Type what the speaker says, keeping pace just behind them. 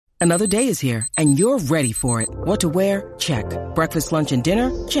Another day is here, and you're ready for it. What to wear? Check. Breakfast, lunch, and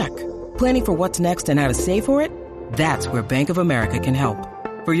dinner? Check. Planning for what's next and how to save for it? That's where Bank of America can help.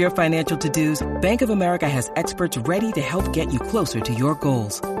 For your financial to-dos, Bank of America has experts ready to help get you closer to your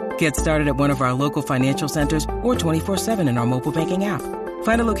goals. Get started at one of our local financial centers or 24/7 in our mobile banking app.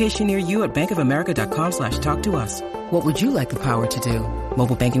 Find a location near you at bankofamerica.com/talktous. What would you like the power to do?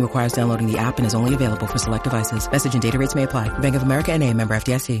 Mobile banking requires downloading the app and is only available for select devices. Message and data rates may apply. Bank of America N.A., member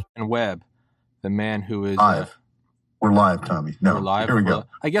FDIC. And Webb, the man who is... Live. We're live, Tommy. No, we're live. Here we go.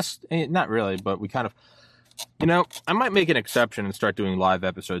 I guess, not really, but we kind of... I might make an exception and start doing live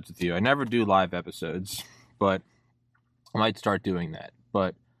episodes with you. I never do live episodes, but I might start doing that.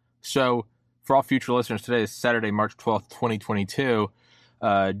 But so, for all future listeners, today is Saturday, March 12th, 2022.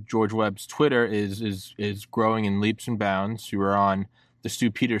 George Webb's Twitter is growing in leaps and bounds. You were on the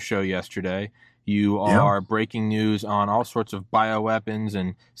Stu Peters show yesterday. You are breaking news on all sorts of bioweapons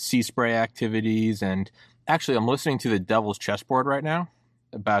and sea spray activities. And actually, I'm listening to the Devil's Chessboard right now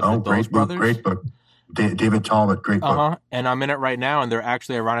about the Dulles brothers. Great book. David Talbot, great book. And I'm in it right now, and they're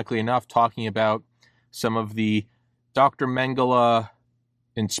actually, ironically enough, talking about some of the Dr.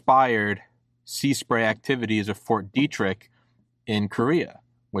 Mengele-inspired sea spray activities of Fort Detrick in Korea,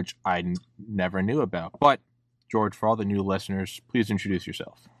 which I never knew about. But, George, for all the new listeners, please introduce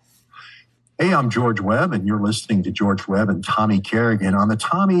yourself. Hey, I'm George Webb, and you're listening to George Webb and Tommy Kerrigan on the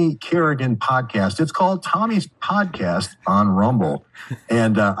Tommy Kerrigan podcast. It's called Tommy's Podcast on Rumble.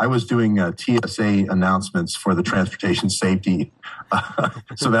 And I was doing TSA announcements for the transportation safety.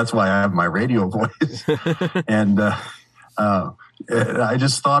 So that's why I have my radio voice. And I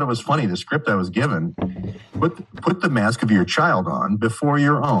just thought it was funny, the script I was given. Put the mask of your child on before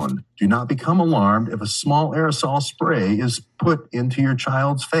your own. Do not become alarmed if a small aerosol spray is put into your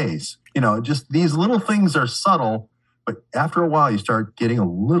child's face. Just these little things are subtle, but after a while you start getting a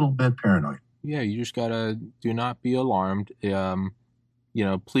little bit paranoid. Yeah, you just gotta do not be alarmed.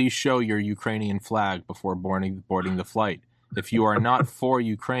 Please show your Ukrainian flag before boarding the flight. If you are not for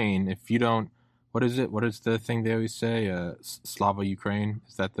Ukraine, if you don't, what is it? What is the thing they always say? Slava Ukraine?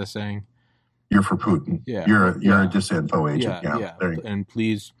 Is that the saying? You're for Putin. Yeah. You're a disinfo agent. Yeah. And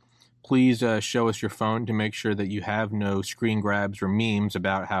please show us your phone to make sure that you have no screen grabs or memes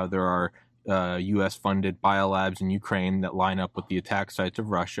about how there are U.S.-funded biolabs in Ukraine that line up with the attack sites of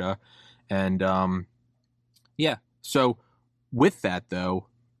Russia. And, so with that, though,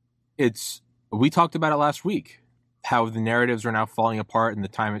 we talked about it last week, how the narratives are now falling apart and the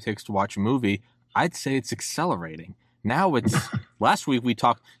time it takes to watch a movie. I'd say it's accelerating. Now it's last week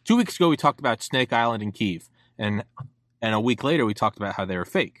 2 weeks ago we talked about Snake Island and Kyiv, and a week later we talked about how they were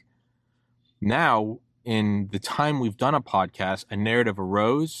fake. Now, in the time we've done a podcast, a narrative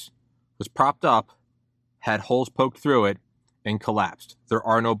arose, was propped up, had holes poked through it, and collapsed. There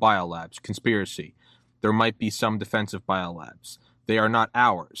are no biolabs. Conspiracy. There might be some defensive biolabs. They are not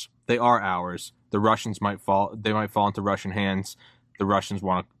ours. They are ours. The Russians might fall into Russian hands. The Russians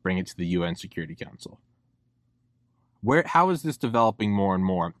want to bring it to the UN Security Council. How is this developing more and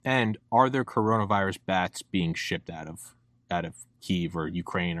more? And are there coronavirus bats being shipped out of Kyiv or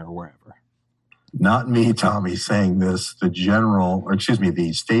Ukraine or wherever? Not me, Tommy, saying this. The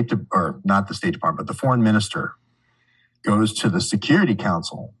State Department, but the foreign minister goes to the Security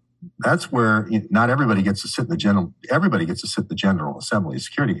Council. That's where not everybody gets to sit in the general. Everybody gets to sit in the General Assembly.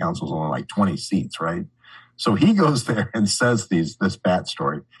 Security Council is only like 20 seats, right? So he goes there and says this bat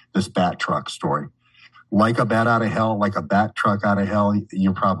truck story. Like a bat out of hell, like a bat truck out of hell.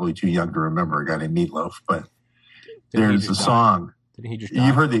 You're probably too young to remember a guy named Meatloaf, but there's a song. Did he just die?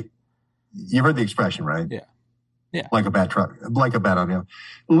 You've heard the expression, right? Yeah. Yeah. Like a bat truck, like a bat on hell.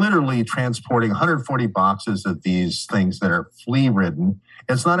 Literally transporting 140 boxes of these things that are flea-ridden.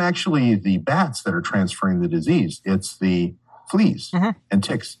 It's not actually the bats that are transferring the disease. It's the fleas and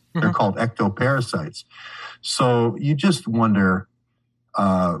ticks. Mm-hmm. They're called ectoparasites. So you just wonder,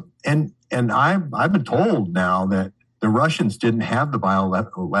 and I've been told now that the Russians didn't have the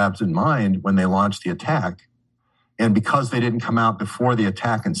biolabs in mind when they launched the attack, and because they didn't come out before the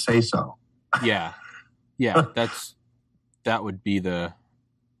attack and say so. Yeah, that would be the.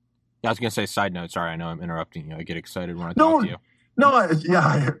 I was going to say side note. Sorry, I know I'm interrupting you. I get excited when I talk to you. No,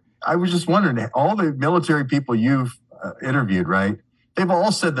 I was just wondering, all the military people you've interviewed, right? They've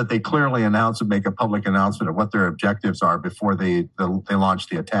all said that they clearly announce and make a public announcement of what their objectives are before they launch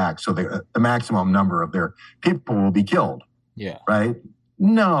the attack. So the maximum number of their people will be killed. Yeah. Right?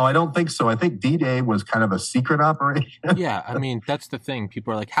 No, I don't think so. I think D-Day was kind of a secret operation. Yeah, I mean, that's the thing.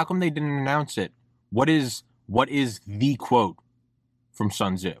 People are like, how come they didn't announce it? What is the quote from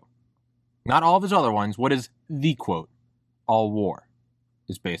Sun Tzu? Not all of his other ones. What is the quote? All war.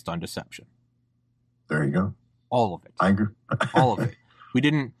 is based on deception. There you go. All of it. I agree. All of it.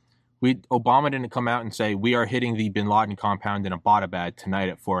 Obama didn't come out and say, we are hitting the bin Laden compound in Abbottabad tonight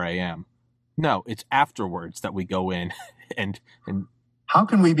at 4 a.m. No, it's afterwards that we go in and how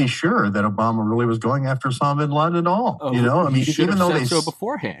can we be sure that Obama really was going after Osama bin Laden at all? Even though they said so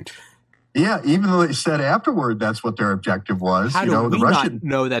beforehand. Yeah, even though they said afterward that's what their objective was. How do we not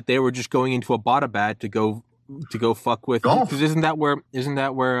know that they were just going into Abbottabad to go fuck with golf? Because isn't that where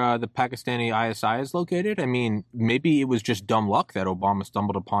the Pakistani ISI is located? I mean, maybe it was just dumb luck that Obama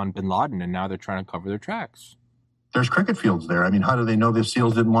stumbled upon bin Laden, and now they're trying to cover their tracks. There's cricket fields there. I mean, how do they know the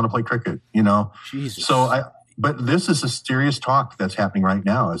SEALs didn't want to play cricket? Jesus. But this is a serious talk that's happening right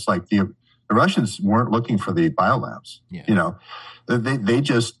now. It's like the Russians weren't looking for the biolabs. Yeah. They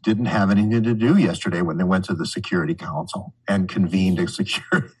just didn't have anything to do yesterday when they went to the Security Council and convened a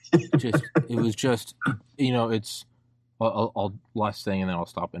security. It was just, it's last thing, and then I'll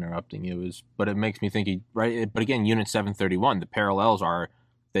stop interrupting you. But it makes me think, right? But again, Unit 731, the parallels are,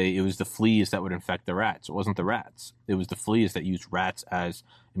 it was the fleas that would infect the rats. It wasn't the rats. It was the fleas that used rats as,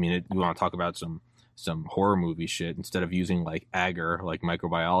 you want to talk about some horror movie shit. Instead of using like agar, like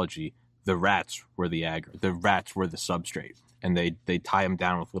microbiology, the rats were the agar. The rats were the substrate. And they tie them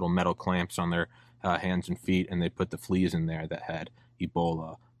down with little metal clamps on their hands and feet, and they put the fleas in there that had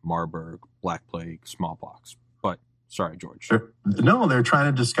Ebola, Marburg, Black Plague, smallpox. But sorry, George. They're trying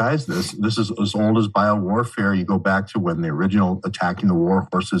to disguise this. This is as old as biowarfare. You go back to when the original attacking the war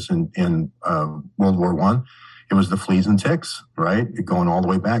horses in World War I. It was the fleas and ticks, right? Going all the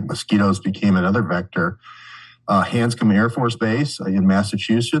way back. Mosquitoes became another vector. Hanscom Air Force Base in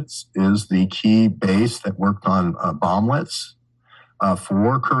Massachusetts is the key base that worked on bomblets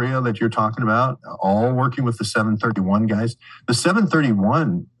for Korea that you're talking about, all working with the 731 guys. The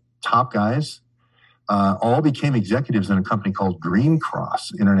 731 top guys all became executives in a company called Green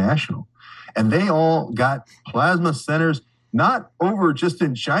Cross International. And they all got plasma centers, not over just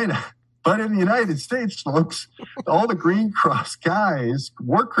in China, but in the United States, folks. All the Green Cross guys,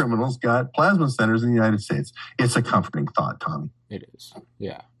 war criminals, got plasma centers in the United States. It's a comforting thought, Tommy. It is.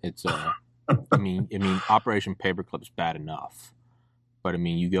 Yeah. It's, I mean, Operation Paperclip's bad enough. But,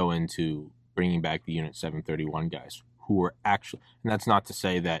 you go into bringing back the Unit 731 guys who were actually, and that's not to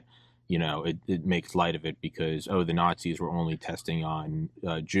say that, it makes light of it because, the Nazis were only testing on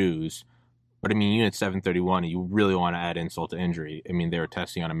Jews. But, Unit 731, you really want to add insult to injury. They were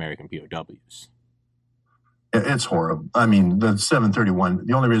testing on American POWs. It's horrible. The 731,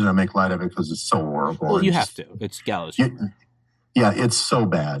 the only reason I make light of it because it's so horrible. Well, you have to. It's gallows humor. Yeah, it's so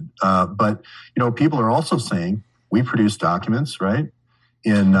bad. But, people are also saying, we produce documents, right?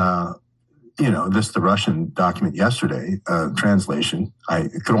 In, the Russian document yesterday, translation. I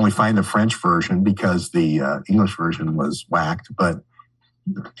could only find the French version because the English version was whacked. But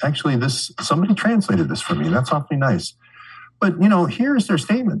actually, somebody translated this for me. That's awfully nice. But, here's their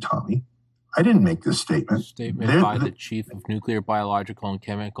statement, Tommy. I didn't make this statement. Statement by the Chief of Nuclear, Biological, and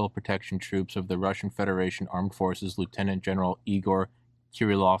Chemical Protection Troops of the Russian Federation Armed Forces, Lieutenant General Igor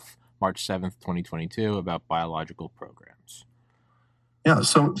Kirillov, March 7th, 2022, about biological programs. Yeah,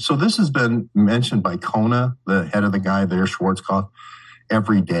 so this has been mentioned by Kona, the head of the guy there, Schwarzkopf,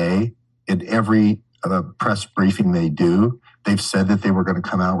 every day in every press briefing they do. They've said that they were going to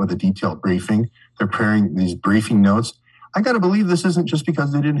come out with a detailed briefing. They're preparing these briefing notes. I got to believe this isn't just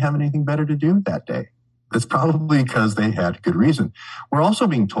because they didn't have anything better to do that day. It's probably because they had good reason. We're also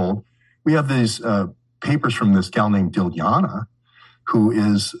being told we have these papers from this gal named Dilyana, who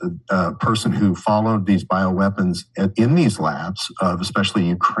is a person who followed these bioweapons in these labs of especially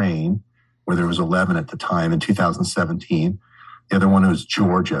Ukraine, where there was 11 at the time in 2017. The other one was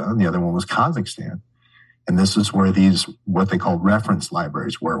Georgia, and the other one was Kazakhstan. And this is where these, what they call reference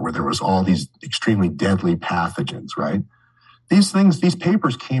libraries were, where there was all these extremely deadly pathogens, right? These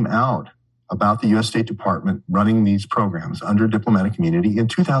papers came out about the U.S. State Department running these programs under diplomatic immunity in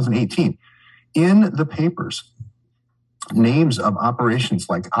 2018. In the papers, names of operations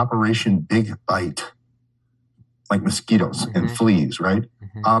like Operation Big Bite, like mosquitoes and fleas, right?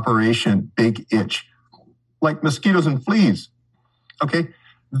 Mm-hmm. Operation Big Itch, like mosquitoes and fleas. Okay,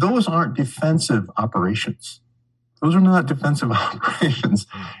 those aren't defensive operations. Those are not defensive operations.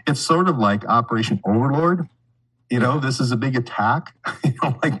 It's sort of like Operation Overlord. This is a big attack,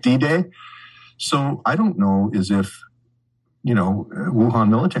 like D-Day. So I don't know as if, Wuhan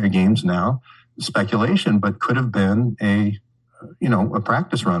military games now, speculation, but could have been a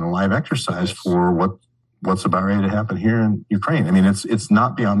practice run, a live exercise for what's about ready to happen here in Ukraine. It's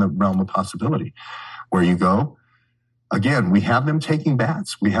not beyond the realm of possibility. Where you go, again, we have them taking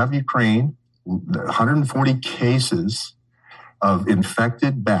bats. We have Ukraine, 140 cases. of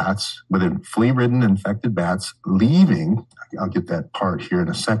infected bats, with flea-ridden infected bats leaving, I'll get that part here in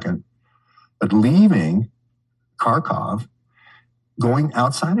a second, but leaving Kharkov, going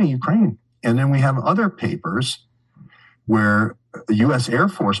outside of Ukraine. And then we have other papers where the U.S. Air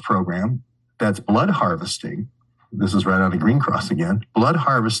Force program that's blood harvesting, this is right out of Green Cross again, blood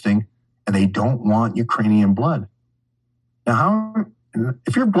harvesting, and they don't want Ukrainian blood. Now,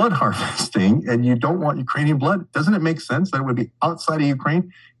 if you're blood harvesting and you don't want Ukrainian blood, doesn't it make sense that it would be outside of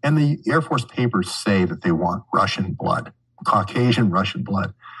Ukraine? And the Air Force papers say that they want Russian blood, Caucasian Russian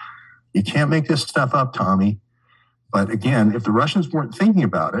blood. You can't make this stuff up, Tommy. But again, if the Russians weren't thinking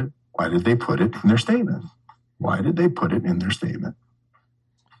about it, why did they put it in their statement? Why did they put it in their statement?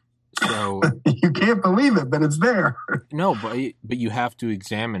 So you can't believe it, but it's there. No, but you have to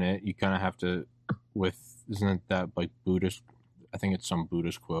examine it. You kind of have to, isn't it that like Buddhist? I think it's some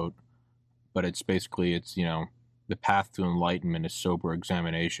Buddhist quote, but it's basically, the path to enlightenment is sober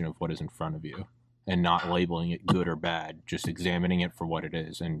examination of what is in front of you and not labeling it good or bad, just examining it for what it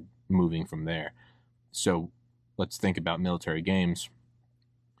is and moving from there. So let's think about military games.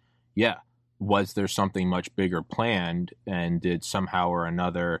 Yeah. Was there something much bigger planned, and did somehow or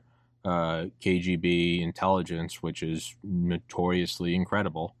another KGB intelligence, which is notoriously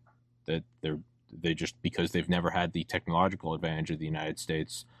incredible, that they just, because they've never had the technological advantage of the United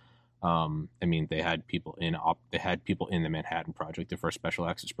States. They had people in the Manhattan Project, the first special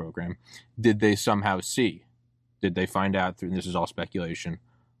access program. Did they somehow see? Did they find out through, and this is all speculation,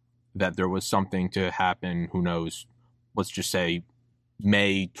 that there was something to happen? Who knows? Let's just say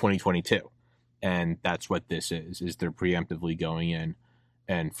May 2022, and that's what this is. Is they're preemptively going in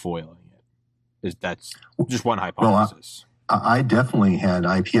and foiling it? That's just one hypothesis. Well, I definitely had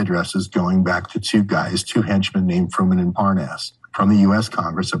IP addresses going back to two henchmen named Fruman and Parnas from the U.S.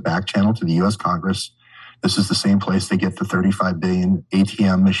 Congress, a back channel to the U.S. Congress. This is the same place they get the 35 billion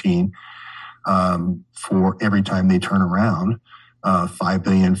ATM machine for every time they turn around. 5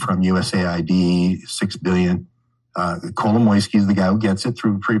 billion from USAID, 6 billion. Kolomoisky is the guy who gets it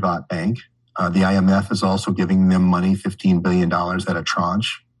through Privat Bank. The IMF is also giving them money, $15 billion at a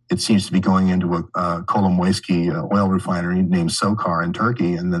tranche. It seems to be going into a Kolomoisky oil refinery named Sokar in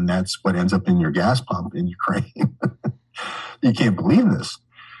Turkey, and then that's what ends up in your gas pump in Ukraine. You can't believe this.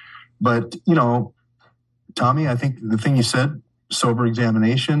 But, Tommy, I think the thing you said, sober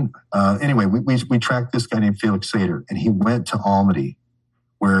examination. Anyway, we tracked this guy named Felix Sater, and he went to Almaty,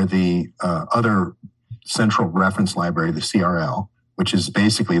 where the other central reference library, the CRL, which is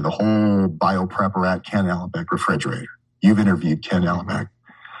basically the whole biopreparat Ken Allenbeck refrigerator. You've interviewed Ken Allenbeck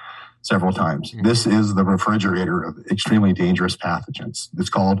several times. Mm-hmm. This is the refrigerator of extremely dangerous pathogens. It's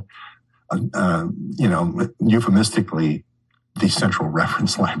called, euphemistically, the central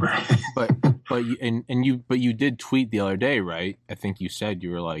reference library. but you did tweet the other day, right? I think you said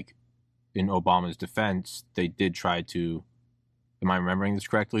you were like, in Obama's defense, they did try to. Am I remembering this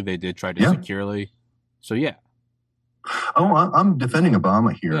correctly? They did try to securely. So yeah. Oh, I'm defending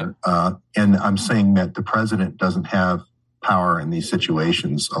Obama here, and I'm saying that the president doesn't have power in these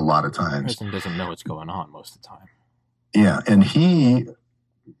situations a lot of times. The president doesn't know what's going on most of the time. Yeah, and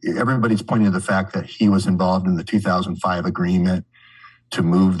everybody's pointing to the fact that he was involved in the 2005 agreement to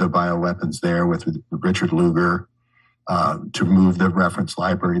move the bioweapons there with Richard Lugar, to move the reference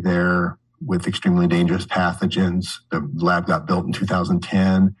library there with extremely dangerous pathogens. The lab got built in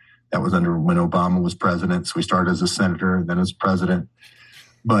 2010. That was when Obama was president. So he started as a senator and then as president.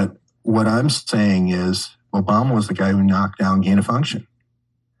 But what I'm saying is Obama was the guy who knocked down gain of function.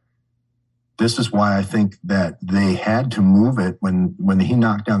 This is why I think that they had to move it when he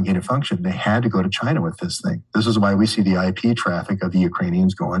knocked down gain of function. They had to go to China with this thing. This is why we see the IP traffic of the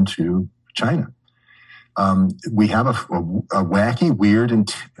Ukrainians going to China. We have a wacky, weird,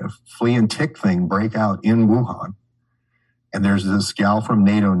 and flea and tick thing break out in Wuhan. And there's this gal from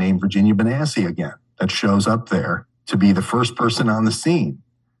NATO named Virginia Benassi again that shows up there to be the first person on the scene.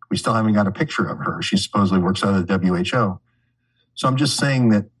 We still haven't got a picture of her. She supposedly works out of the WHO. So I'm just saying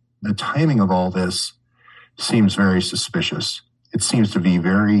that the timing of all this seems very suspicious. It seems to be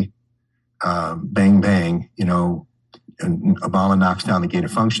very bang, bang, and Obama knocks down the gain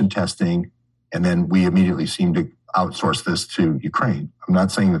of function testing, and then we immediately seem to outsource this to Ukraine. I'm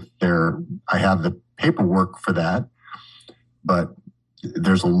not saying that I have the paperwork for that, but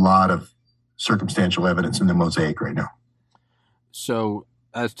there's a lot of circumstantial evidence in the mosaic right now. So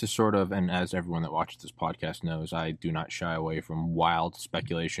as to sort of, and as everyone that watches this podcast knows, I do not shy away from wild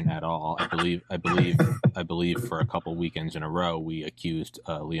speculation at all. I believe for a couple weekends in a row, we accused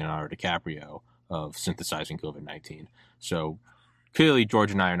Leonardo DiCaprio of synthesizing COVID-19. So clearly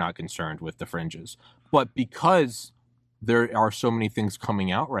George and I are not concerned with the fringes, but because there are so many things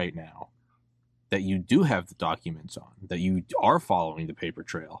coming out right now that you do have the documents on, that you are following the paper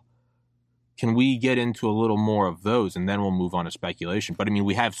trail. Can we get into a little more of those, and then we'll move on to speculation? But I mean,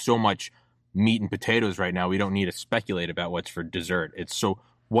 we have so much meat and potatoes right now. We don't need to speculate about what's for dessert. It's so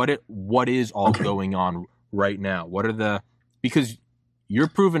what is all going on right now? What are the, because you're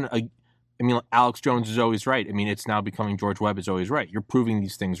proving, I mean, Alex Jones is always right. I mean, it's now becoming George Webb is always right. You're proving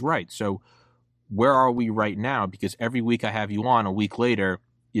these things right. So where are we right now? Because every week I have you on, a week later,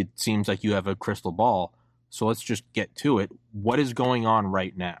 it seems like you have a crystal ball. So let's just get to it. What is going on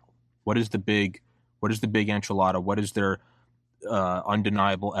right now? What is the big enchilada? What is there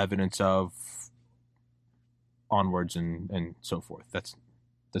undeniable evidence of onwards and so forth? That's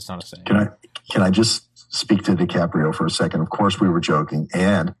not a saying. Can I just speak to DiCaprio for a second? Of course, we were joking,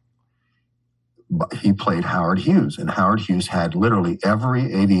 and he played Howard Hughes, and Howard Hughes had literally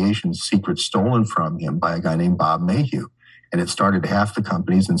every aviation secret stolen from him by a guy named Bob Mayhew, and it started half the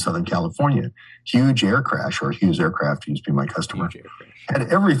companies in Southern California. Huge Air Crash, or Hughes Aircraft used to be my customer,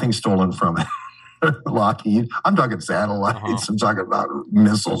 had everything stolen from it. Lockheed. I'm talking satellites. I'm talking about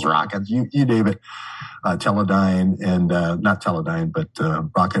missiles, rockets, you name it. Teledyne and not Teledyne, but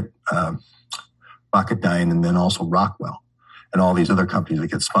Rocketdyne, and then also Rockwell, and all these other companies that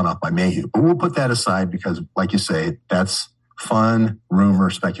get spun off by Mayhew. But we'll put that aside because, like you say, that's fun,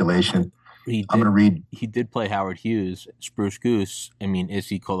 rumor, speculation. I'm going to read. He did play Howard Hughes, Spruce Goose. I mean, is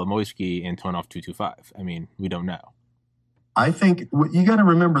he Kolomoisky, Antonov 225? I mean, we don't know. I think you got to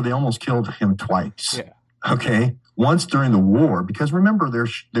remember they almost killed him twice. Yeah. Okay. Once during the war, because remember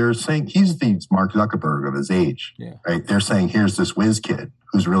they're saying he's the Mark Zuckerberg of his age. Yeah. Right. They're saying here's this whiz kid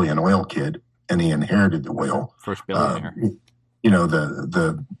who's really an oil kid, and he inherited the oil. First billionaire.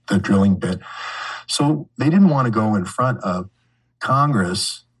 The drilling bit. So they didn't want to go in front of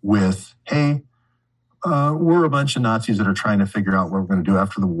Congress with, hey, we're a bunch of Nazis that are trying to figure out what we're going to do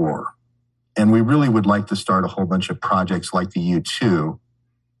after the war. And we really would like to start a whole bunch of projects like the U-2,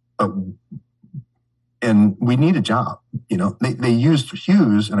 and we need a job. They used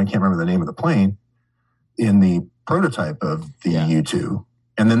Hughes, and I can't remember the name of the plane, in the prototype of the U-2,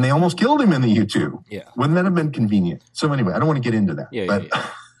 and then they almost killed him in the U-2. Yeah. Wouldn't that have been convenient? So anyway, I don't want to get into that.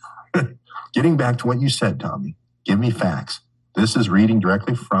 Getting back to what you said, Tommy, give me facts. This is reading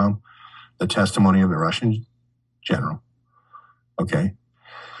directly from the testimony of the Russian general. Okay.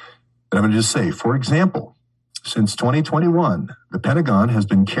 And I'm going to just say, for example, since 2021, the Pentagon has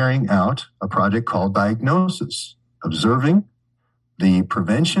been carrying out a project called Diagnosis, observing the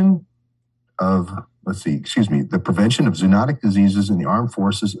prevention of zoonotic diseases in the armed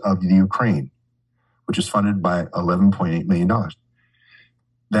forces of the Ukraine, which is funded by $11.8 million.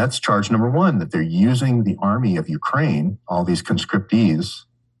 That's charge number one, that they're using the army of Ukraine, all these conscriptees,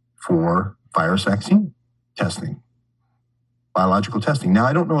 for virus vaccine testing. Biological testing. Now,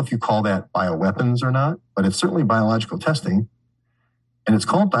 I don't know if you call that bioweapons or not, but it's certainly biological testing, and it's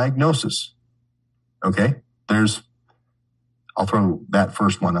called Diagnosis. Okay? I'll throw that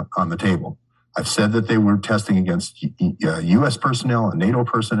first one up on the table. I've said that they were testing against U.S. personnel and NATO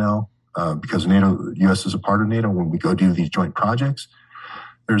personnel because U.S. is a part of NATO when we go do these joint projects.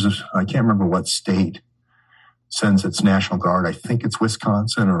 I can't remember what state sends its National Guard. I think it's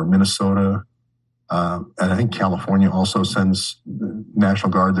Wisconsin or Minnesota. And I think California also sends National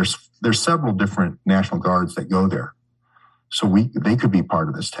Guard. There's several different National Guards that go there. So they could be part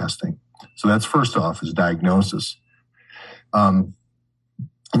of this testing. So that's first off is Diagnosis. And,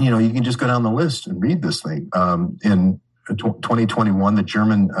 you can just go down the list and read this thing. In 2021, the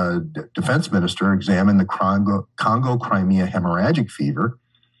German defense minister examined the Congo-Crimea hemorrhagic fever,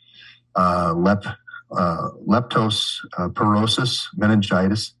 leptospirosis,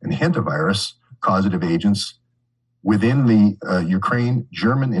 meningitis, and hantavirus causative agents within the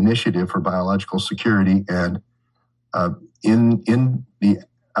Ukraine-German Initiative for Biological Security and in the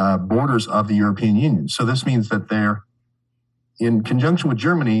borders of the European Union. So this means that they're, in conjunction with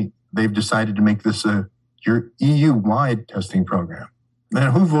Germany, they've decided to make this a EU-wide testing program.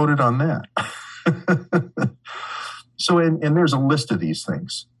 And who voted on that? So, and there's a list of these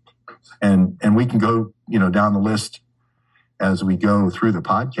things. And we can go, down the list as we go through the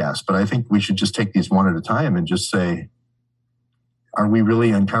podcast. But I think we should just take these one at a time and just say, are we really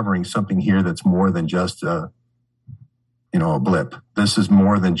uncovering something here that's more than just a blip? This is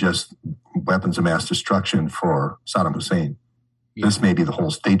more than just weapons of mass destruction for Saddam Hussein. Yeah. This may be the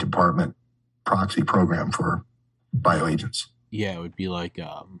whole State Department proxy program for bioagents. Yeah, it would be like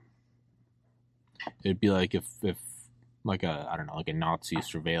if like a Nazi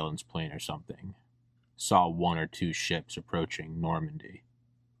surveillance plane or something saw one or two ships approaching Normandy.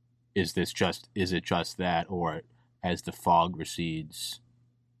 Is it just that, or as the fog recedes,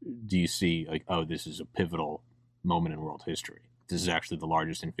 do you see like, oh, this is a pivotal moment in world history? This is actually the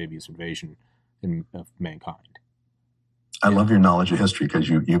largest amphibious invasion of mankind. I love your knowledge of history because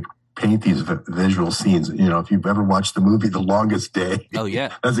you paint these visual scenes. You know, if you've ever watched the movie The Longest Day, oh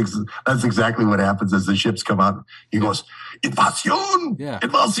yeah, that's exactly what happens as the ships come out. He goes, "Invasion,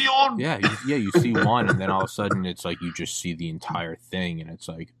 invasion." Yeah, you see one, and then all of a sudden it's like you just see the entire thing, and it's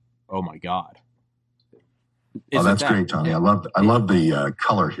like, oh my god. That's great, Tommy. Yeah. I love the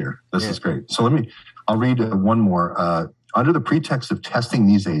color here. This is great. So I'll read one more. Under the pretext of testing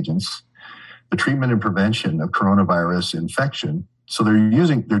these agents, the treatment and prevention of coronavirus infection. So they're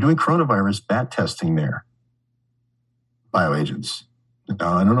doing coronavirus bat testing there. Bioagents.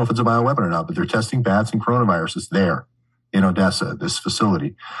 Now, I don't know if it's a bioweapon or not, but they're testing bats and coronaviruses there in Odessa, this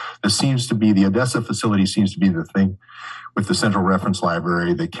facility. The Odessa facility seems to be the thing with the central reference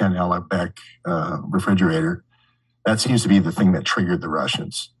library, the Ken Alec refrigerator. That seems to be the thing that triggered the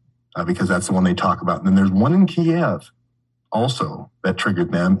Russians because that's the one they talk about. And then there's one in Kiev also that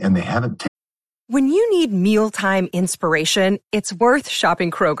triggered them, and they haven't taken. When you need mealtime inspiration, it's worth shopping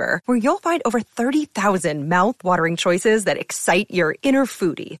Kroger, where you'll find over 30,000 mouth-watering choices that excite your inner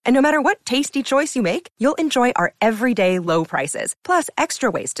foodie. And no matter what tasty choice you make, you'll enjoy our everyday low prices, plus extra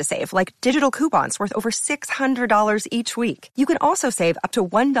ways to save, like digital coupons worth over $600 each week. You can also save up to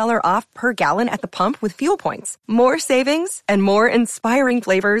 $1 off per gallon at the pump with fuel points. More savings and more inspiring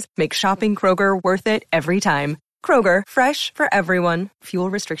flavors make shopping Kroger worth it every time. Kroger, fresh for everyone. Fuel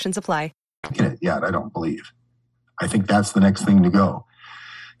restrictions apply. It yet, I don't believe. I think that's the next thing to go.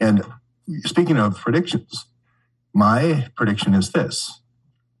 And speaking of predictions, my prediction is this.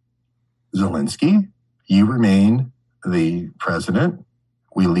 Zelensky, you remain the president.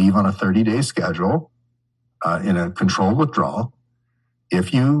 We leave on a 30-day schedule in a controlled withdrawal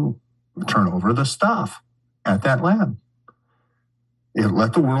if you turn over the stuff at that lab.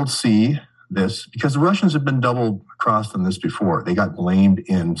 Let the world see this, because the Russians have been double-crossed on this before. They got blamed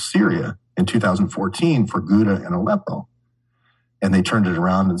in Syria in 2014 for Ghouta and Aleppo. And they turned it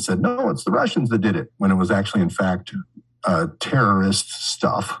around and said, no, it's the Russians that did it, when it was actually, in fact, terrorist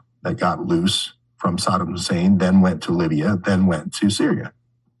stuff that got loose from Saddam Hussein, then went to Libya, then went to Syria.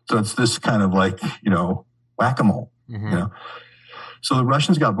 So it's this kind of like, whack-a-mole, So the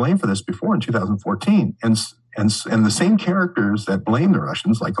Russians got blamed for this before in 2014. And the same characters that blame the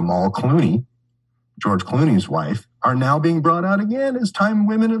Russians, like Amal Clooney, George Clooney's wife, are now being brought out again as Time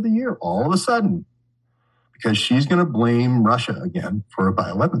Women of the Year, all of a sudden, because she's going to blame Russia again for a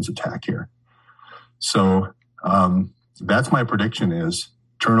bioweapons attack here. So that's my prediction: is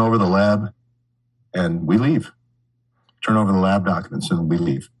turn over the lab and we leave. Turn over the lab documents and we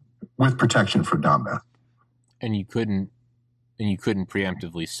leave with protection for Donbass. And you couldn't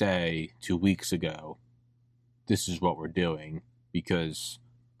preemptively say 2 weeks ago, this is what we're doing, because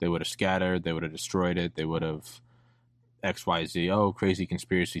they would have scattered, they would have destroyed it, they would have XYZ, oh, crazy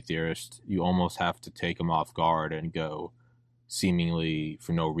conspiracy theorist. You almost have to take them off guard and go, seemingly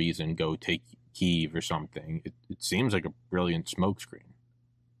for no reason, go take Kyiv or something. It seems like a brilliant smokescreen.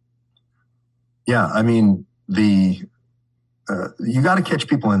 Yeah, I mean, you got to catch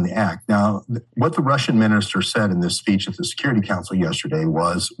people in the act. Now, what the Russian minister said in this speech at the Security Council yesterday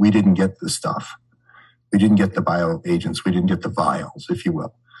was, we didn't get this stuff. We didn't get the bioagents. We didn't get the vials, if you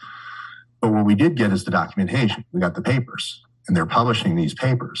will. But what we did get is the documentation. We got the papers, and they're publishing these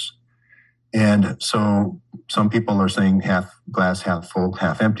papers. And so some people are saying half glass, half full,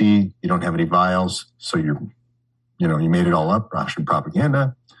 half empty. You don't have any vials, so you made it all up, Russian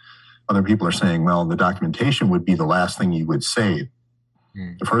propaganda. Other people are saying, well, the documentation would be the last thing you would save.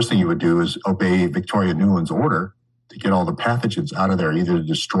 The first thing you would do is obey Victoria Nuland's order to get all the pathogens out of there, either to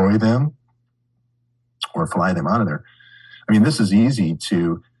destroy them or fly them out of there. I mean, this is easy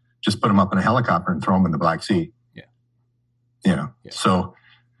to just put them up in a helicopter and throw them in the Black Sea. Yeah. So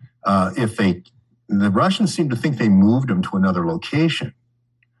the Russians seem to think they moved them to another location,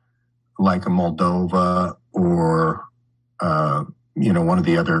 like a Moldova or, one of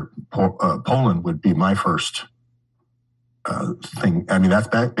the other, Poland would be my first thing. I mean, that's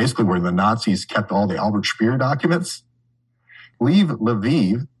basically where the Nazis kept all the Albert Speer documents. Leave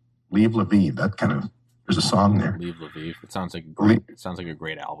Lviv. That kind of, there's a song there. Leave Lviv. It sounds like a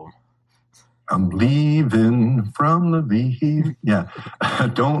great album. I'm leaving from Lviv. Yeah. I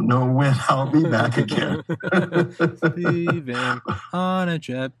don't know when I'll be back again. Leaving on a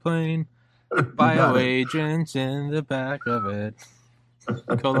jet plane. Bioagents in the back of it.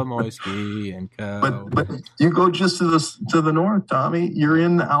 Kolomoisky and Co. But you go just to the north, Tommy. You're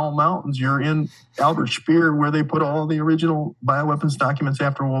in the Owl Mountains. You're in Albert Speer, where they put all the original bioweapons documents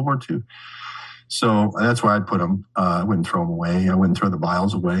after World War II. So that's where I'd put them. I wouldn't throw them away. I wouldn't throw the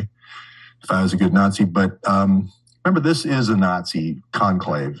vials away if I was a good Nazi. But remember, this is a Nazi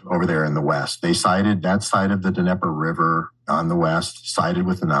conclave over there in the West. They sided that side of the Dnieper River on the West, sided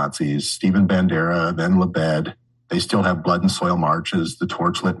with the Nazis. Stephen Bandera, then Lebed. They still have blood and soil marches, the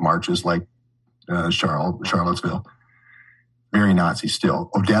torchlit marches like Charlottesville. Very Nazi still.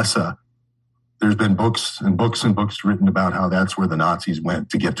 Odessa. There's been books and books and books written about how that's where the Nazis went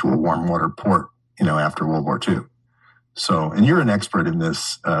to get to a warm water port, after World War II. So, and you're an expert in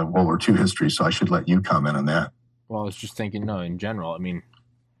this World War II history, so I should let you comment on that. Well, I was just thinking, no, in general, I mean,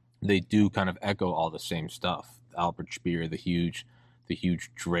 they do kind of echo all the same stuff. Albert Speer, the huge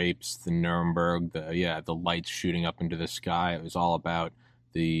drapes, the Nuremberg, the lights shooting up into the sky. It was all about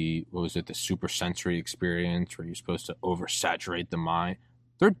the supersensory experience where you're supposed to oversaturate the mind.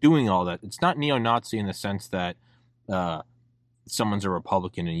 They're doing all that. It's not neo-Nazi in the sense that someone's a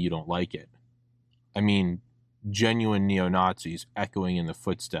Republican and you don't like it. I mean, genuine neo-Nazis echoing in the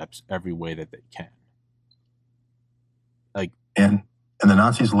footsteps every way that they can. Like, and the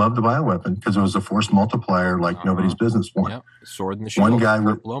Nazis loved the bioweapon because it was a force multiplier like nobody's business. Sword in the shield. One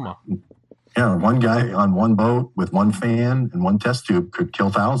guy on one boat with one fan and one test tube could kill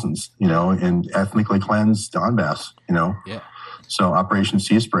thousands, and ethnically cleanse Donbass, Yeah. So Operation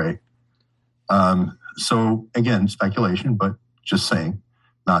Sea Spray. So again, speculation, but just saying,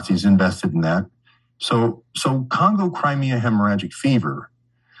 Nazis invested in that. So Congo Crimea hemorrhagic fever.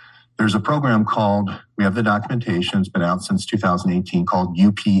 There's a program we have the documentation, it's been out since 2018, called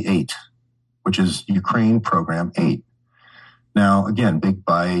UP8, which is Ukraine Program 8. Now, again, big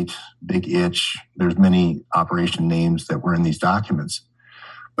bite, big itch. There's many operation names that were in these documents.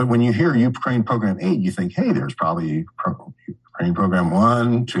 But when you hear Ukraine Program 8, you think, hey, there's probably Ukraine Program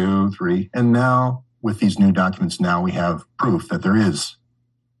 1, 2, 3. And now, with these new documents, now we have proof that there is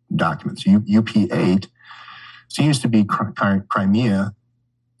documents. UP8 seems to be Crimea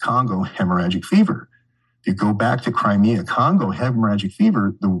Congo hemorrhagic fever. If you go back to Crimea Congo hemorrhagic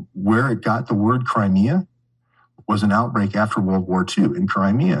fever, where it got the word Crimea was an outbreak after World War II in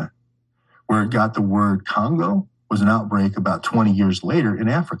Crimea. Where it got the word Congo was an outbreak about 20 years later in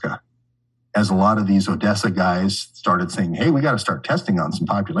Africa. As a lot of these Odessa guys started saying, hey, we got to start testing on some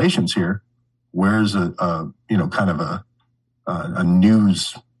populations here. Where's a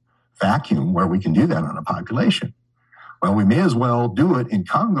news vacuum where we can do that on a population? Well, we may as well do it in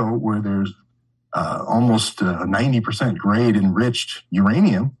Congo where there's almost 90% grade enriched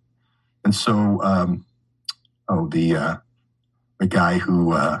uranium. And so, the guy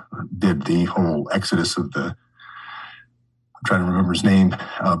who did the whole exodus of I'm trying to remember his name,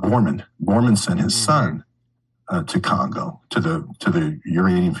 Borman sent his son to Congo, to the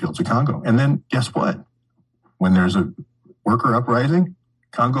uranium fields of Congo. And then guess what? When there's a worker uprising,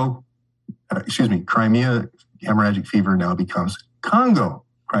 Crimea hemorrhagic fever now becomes Congo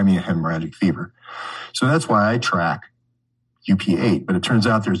Crimea hemorrhagic fever. So that's why I track UP8, but it turns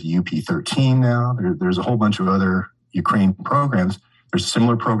out there's a UP13 now. There's a whole bunch of other Ukraine programs. There's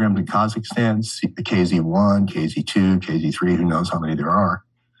similar programs in Kazakhstan, the KZ1, KZ2, KZ3, who knows how many there are.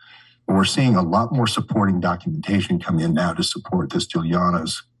 But we're seeing a lot more supporting documentation come in now to support this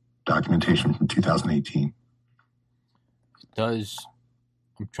Juliana's documentation from 2018. I'm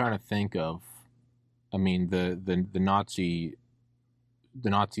trying to think of, I mean, the Nazi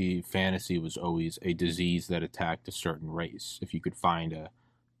fantasy was always a disease that attacked a certain race. If you could find a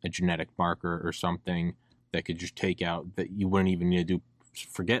genetic marker or something that could just take out, that you wouldn't even need to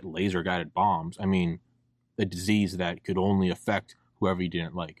forget laser-guided bombs. I mean, a disease that could only affect whoever you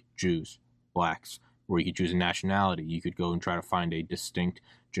didn't like, Jews, blacks, or you could choose a nationality. You could go and try to find a distinct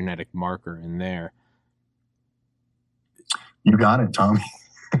genetic marker in there. You got it, Tommy.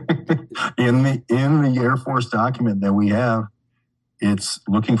 In the Air Force document that we have, it's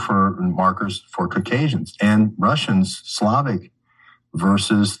looking for markers for Caucasians and Russians, Slavic,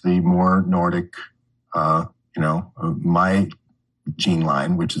 versus the more Nordic, my gene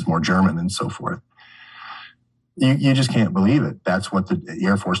line, which is more German and so forth. You just can't believe it. That's what the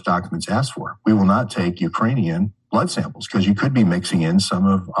Air Force documents ask for. We will not take Ukrainian blood samples because you could be mixing in some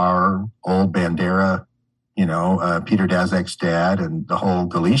of our old Bandera, Peter Daszak's dad and the whole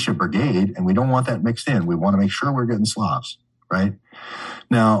Galicia brigade, and we don't want that mixed in. We want to make sure we're getting Slavs, right?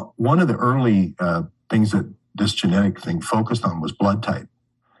 Now, one of the early things that this genetic thing focused on was blood type,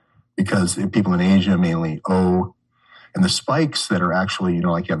 because people in Asia, mainly O, and the spikes that are actually,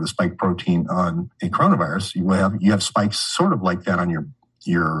 like you have the spike protein on a coronavirus, you have spikes sort of like that on your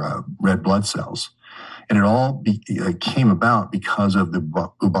red blood cells. And it all came about because of the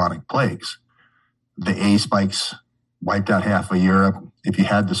bubonic plagues. The A spikes wiped out half of Europe. if you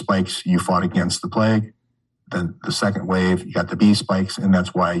had the spikes, you fought against the plague. Then the second wave, you got the B spikes, and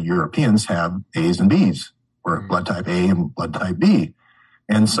that's why Europeans have A's and B's, or blood type A and blood type B.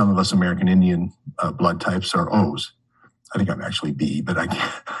 And some of us American Indian blood types are O's. I think I'm actually B, but I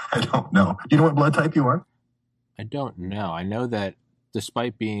don't know. Do you know what blood type you are? I don't know. I know that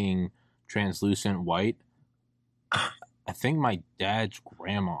despite being translucent white, I think my dad's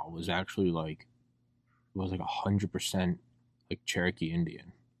grandma was actually like 100% like Cherokee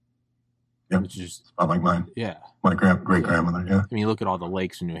Indian. Yep. Which is about like mine. Yeah. My great grandmother. Yeah. I mean, you look at all the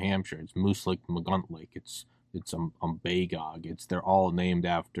lakes in New Hampshire. It's Moose Lake, McGunt Lake. It's Bagog. They're all named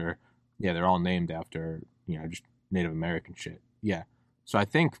after. Yeah, they're all named after just Native American shit. Yeah. So I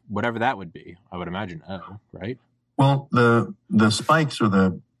think whatever that would be, I would imagine O, right? Well, the spikes or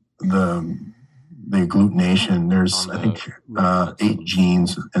the agglutination. There's I think 8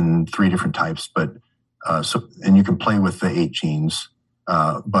 genes and 3 different types, but and you can play with the 8 genes,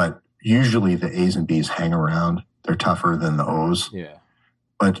 but usually the A's and B's hang around. They're tougher than the O's. Yeah.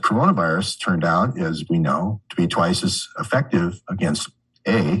 But coronavirus turned out, as we know, to be twice as effective against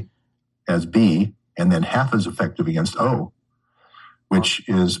A as B, and then half as effective against O, which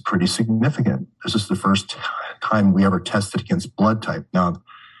is pretty significant. This is the first time we ever tested against blood type. Now,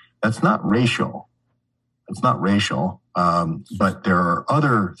 that's not racial. It's not racial, but there are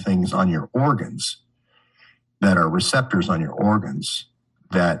other things on your organs that are receptors on your organs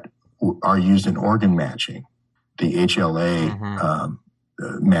that are used in organ matching, the HLA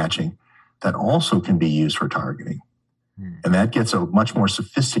matching, that also can be used for targeting. And that gets a much more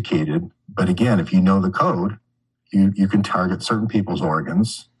sophisticated, but again, if you know the code, you can target certain people's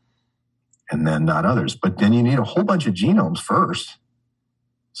organs and then not others. But then you need a whole bunch of genomes first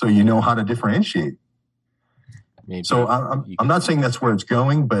so you know how to differentiate. Maybe so I'm not saying that's where it's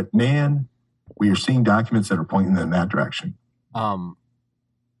going, but man, we are seeing documents that are pointing in that direction.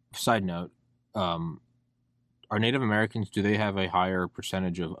 Side note, are Native Americans, do they have a higher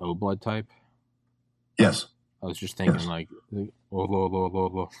percentage of O blood type? Yes. I was just thinking I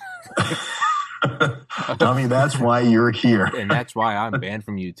mean, that's why you're here. And that's why I'm banned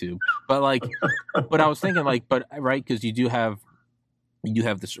from YouTube. But I was thinking right, because you do have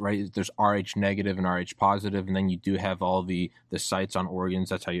this, right? There's Rh negative and Rh positive, and then you do have all the sites on organs.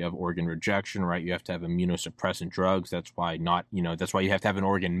 That's how you have organ rejection, right? You have to have immunosuppressant drugs. That's why that's why you have to have an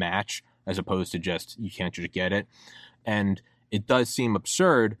organ match as opposed to you can't just get it. And it does seem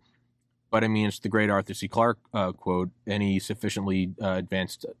absurd, but I mean, it's the great Arthur C. Clarke quote, any sufficiently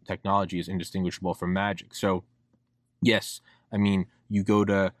advanced technology is indistinguishable from magic. So yes, I mean, you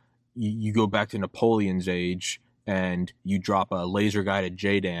go back to Napoleon's age, and you drop a laser-guided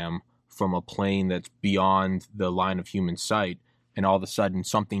JDAM from a plane that's beyond the line of human sight, and all of a sudden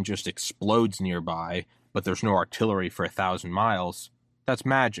something just explodes nearby, but there's no artillery for 1,000 miles. That's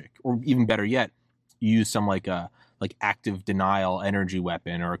magic. Or even better yet, you use some like active denial energy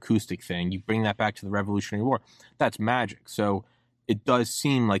weapon or acoustic thing. You bring that back to the Revolutionary War. That's magic. So it does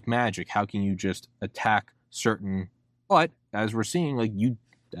seem like magic. How can you just attack certain... But as we're seeing,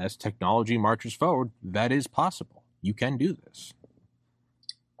 as technology marches forward, that is possible. You can do this.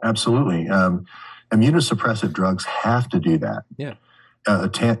 Absolutely. Immunosuppressive drugs have to do that. Yeah.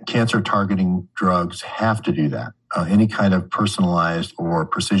 Cancer targeting drugs have to do that. Any kind of personalized or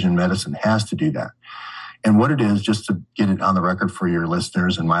precision medicine has to do that. And what it is, just to get it on the record for your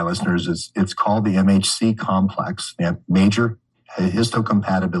listeners and my listeners, it's called the MHC complex, the major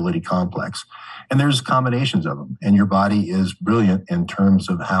histocompatibility complex. And there's combinations of them. And your body is brilliant in terms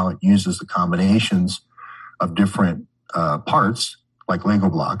of how it uses the combinations of different parts, like Lego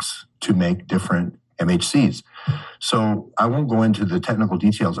blocks, to make different MHCs. So I won't go into the technical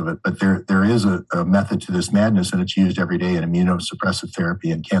details of it, but there is a method to this madness, and it's used every day in immunosuppressive therapy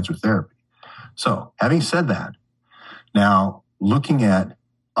and cancer therapy. So having said that, now looking at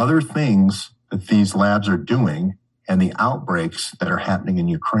other things that these labs are doing and the outbreaks that are happening in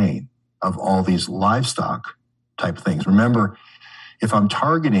Ukraine of all these livestock type things. Remember, if I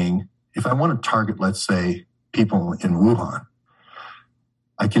want to target, let's say, people in Wuhan,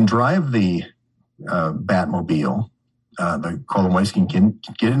 I can drive the Batmobile, the Kolomoisky can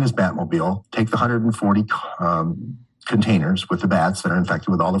get in his Batmobile, take the 140 containers with the bats that are infected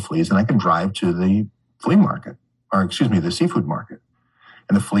with all the fleas, and I can drive to the the seafood market.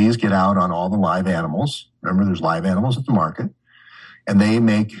 And the fleas get out on all the live animals. Remember, there's live animals at the market, and they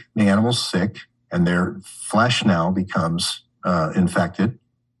make the animals sick, and their flesh now becomes infected.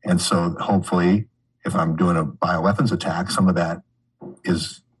 And so hopefully, if I'm doing a bioweapons attack, some of that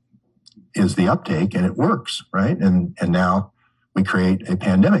is the uptake, and it works, right? And now we create a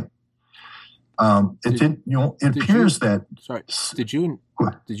pandemic. It appears that. Sorry, did you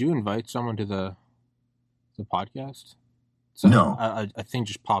invite someone to the podcast? No, a thing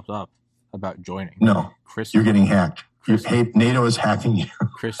just popped up about joining. No, Chris, you're getting hacked. NATO is hacking you.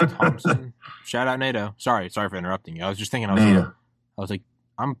 Chris Thompson, shout out NATO. Sorry for interrupting you. I was just thinking. NATO. I was like,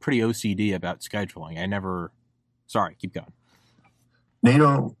 I'm pretty OCD about scheduling. I never. Sorry, keep going.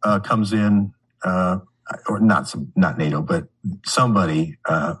 NATO comes in, or not NATO, but somebody.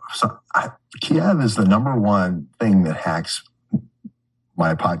 Kiev is the number one thing that hacks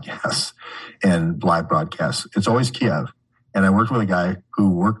my podcasts and live broadcasts. It's always Kiev. And I worked with a guy who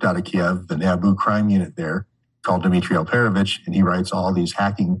worked out of Kiev, the NABU crime unit there, called Dmitry Alperovich, and he writes all these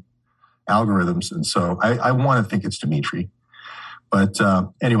hacking algorithms. And so I want to think it's Dmitry. But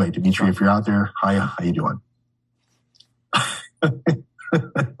anyway, Dmitry, if you're out there, hi, how you doing?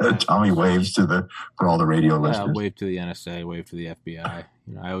 Tommy waves for all the radio listeners. Wave to the NSA, wave to the FBI.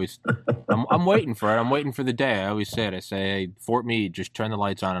 I'm waiting for it. I'm waiting for the day. I always say it. I say, hey, Fort Meade, just turn the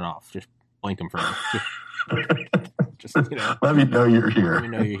lights on and off. Just blink them for me. Let me know you're here. Let me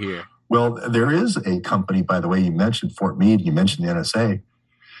know you're here. Well, there is a company, by the way, you mentioned Fort Meade, you mentioned the NSA.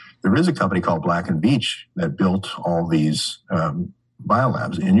 There is a company called Black & Veatch that built all these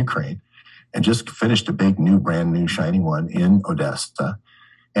biolabs in Ukraine and just finished a brand new, shiny one in Odessa.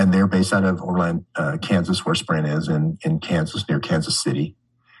 And they're based out of Orlando, Kansas, where Sprint is, in Kansas, near Kansas City.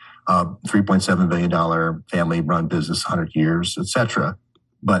 $3.7 billion family-run business, 100 years, etc.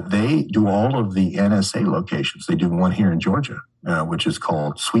 But they do all of the NSA locations. They do one here in Georgia, which is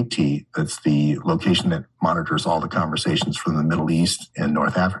called Sweet Tea. That's the location that monitors all the conversations from the Middle East and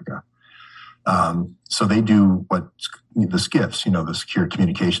North Africa. So they do the SCIFs, the secure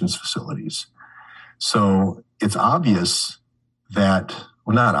communications facilities. So it's obvious that,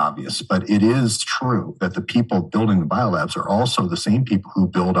 well, not obvious, but it is true that the people building the biolabs are also the same people who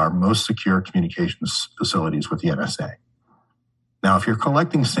build our most secure communications facilities with the NSA. Now, if you're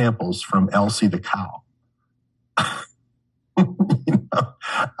collecting samples from Elsie the cow, I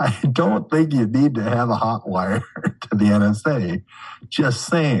don't think you need to have a hot wire to the NSA. Just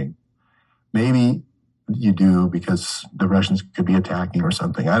saying. Maybe you do because the Russians could be attacking or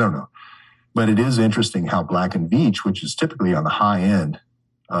something. I don't know. But it is interesting how Black & Veatch, which is typically on the high end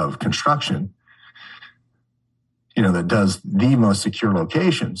of construction, that does the most secure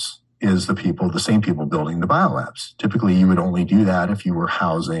locations, is the same people building the biolabs. Typically, you would only do that if you were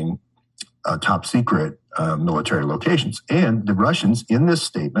housing top secret military locations. And the Russians, in this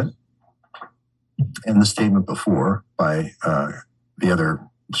statement, and the statement before by the other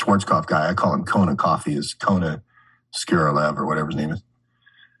Schwarzkopf guy, I call him Kona Coffee, is Kona Skirilev or whatever his name is.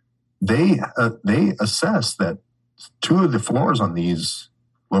 They assess that 2 of the floors on these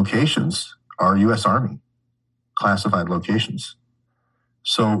locations are U.S. Army classified locations.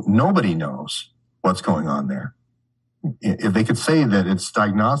 So nobody knows what's going on there. If they could say that it's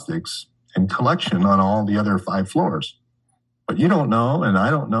diagnostics and collection on all the other 5 floors, but you don't know, and I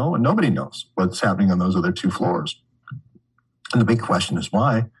don't know, and nobody knows what's happening on those other 2 floors. And the big question is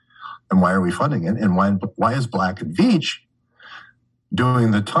why, and why are we funding it, and why is Black & Veatch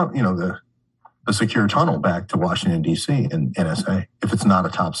doing the secure tunnel back to Washington, D.C. and NSA if it's not a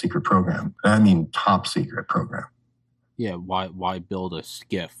top secret program? I mean, top secret program. Yeah, why build a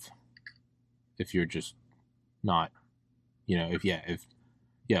SCIF if you're just not, if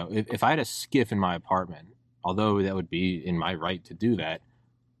I had a SCIF in my apartment, although that would be in my right to do that,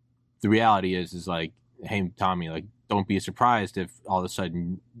 the reality is like, hey, Tommy, like, don't be surprised if all of a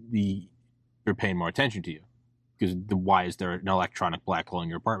sudden they're paying more attention to you. Because why is there an electronic black hole in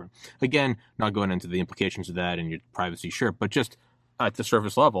your apartment? Again, not going into the implications of that and your privacy, sure, but just at the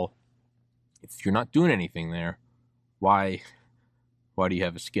surface level, if you're not doing anything there, why do you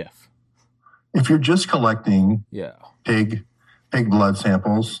have a SCIF? If you're just collecting pig blood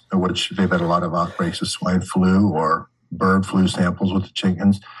samples, which they've had a lot of outbreaks of swine flu or bird flu samples with the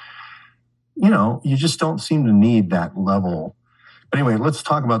chickens, you just don't seem to need that level. But anyway, let's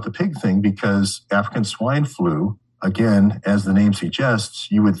talk about the pig thing, because African swine flu, again, as the name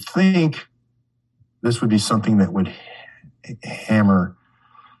suggests, you would think this would be something that would hammer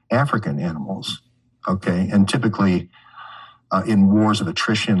African animals, okay? And typically in wars of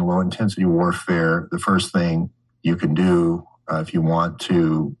attrition, low-intensity warfare, the first thing you can do if you want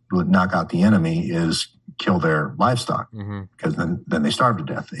to knock out the enemy is kill their livestock, because then they starve to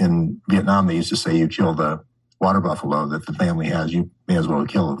death. In Vietnam, they used to say you kill the water buffalo that the family has, you may as well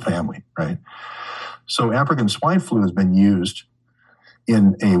kill the family, right? So African swine flu has been used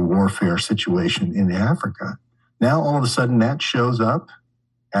in a warfare situation in Africa. Now, all of a sudden, that shows up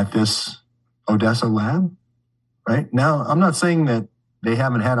at this Odessa lab, right? Now, I'm not saying that they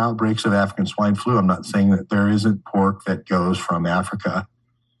haven't had outbreaks of African swine flu. I'm not saying that there isn't pork that goes from Africa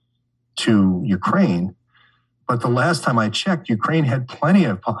to Ukraine. But the last time I checked, Ukraine had plenty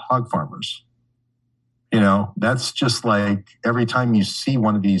of hog farmers. That's just like every time you see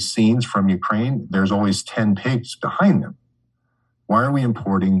one of these scenes from Ukraine, there's always 10 pigs behind them. Why are we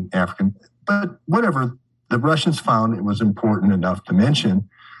importing African? But whatever, the Russians found it was important enough to mention.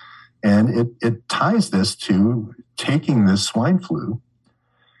 And it ties this to taking this swine flu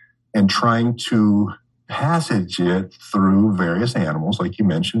and trying to passage it through various animals, like you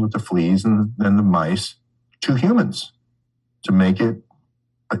mentioned, with the fleas and then the mice, to humans to make it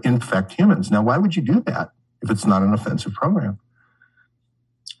infect humans. Now, why would you do that if it's not an offensive program?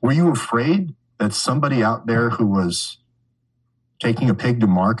 Were you afraid that somebody out there who was taking a pig to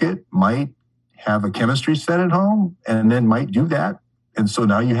market might have a chemistry set at home and then might do that? And so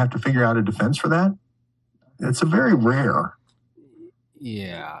now you have to figure out a defense for that? It's a very rare.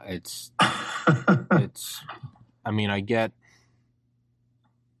 Yeah, it's, I mean, I get,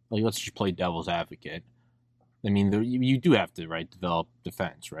 like, let's just play devil's advocate. I mean, you do have to, right, develop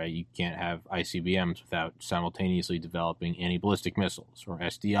defense, right? You can't have ICBMs without simultaneously developing anti-ballistic missiles or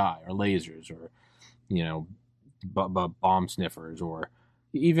SDI or lasers or, bomb sniffers, or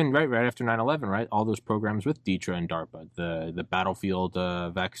even right after 9/11, right? All those programs with DTRA and DARPA, the battlefield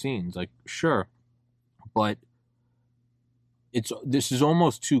vaccines, like, sure. But this is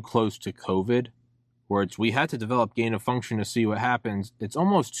almost too close to COVID, where we had to develop gain of function to see what happens. It's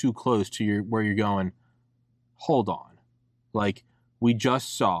almost too close to where you're going, hold on. Like, we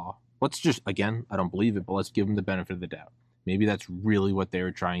just saw, again, I don't believe it, but let's give them the benefit of the doubt. Maybe that's really what they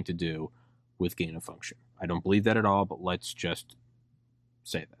were trying to do with gain of function. I don't believe that at all, but let's just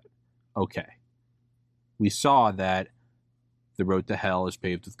say that. Okay. We saw that the road to hell is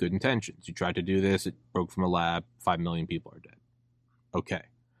paved with good intentions. You tried to do this, it broke from a lab, 5 million people are dead. Okay.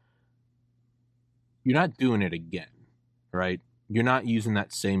 You're not doing it again, right? You're not using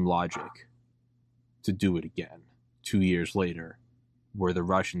that same logic to do it again 2 years later, where the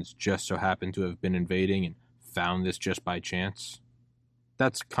Russians just so happen to have been invading and found this just by chance.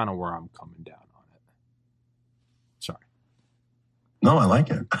 That's kind of where I'm coming down on it. Sorry. No, I like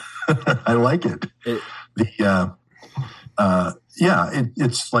it. I like it.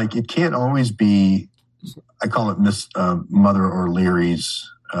 It's like, it can't always be, I call it Mother O'Leary's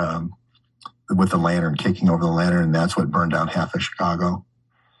with the lantern, kicking over the lantern, and that's what burned down half of Chicago.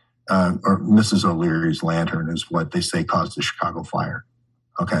 Or Mrs. O'Leary's lantern is what they say caused the Chicago fire.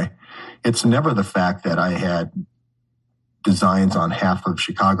 Okay. It's never the fact that I had designs on half of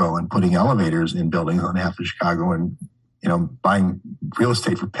Chicago and putting elevators in buildings on half of Chicago and, buying real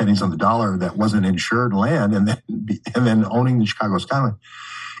estate for pennies on the dollar that wasn't insured land and then owning the Chicago skyline.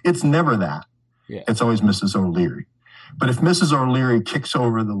 It's never that. Yeah. It's always Mrs. O'Leary. But if Mrs. O'Leary kicks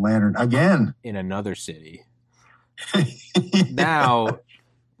over the lantern again in another city, now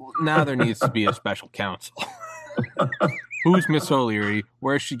there needs to be a special counsel. Who's Miss O'Leary?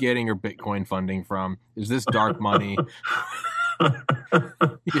 Where's she getting her Bitcoin funding from? Is this dark money?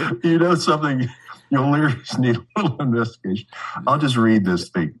 You know something? The O'Learys need a little investigation. I'll just read this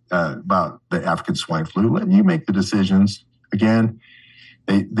thing about the African swine flu. Let you make the decisions. Again,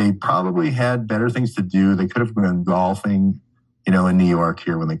 they probably had better things to do. They could have been golfing, in New York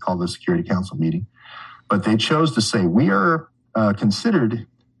here when they called the Security Council meeting. But they chose to say, we are considered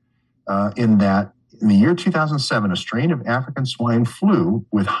in that in the year 2007, a strain of African swine flu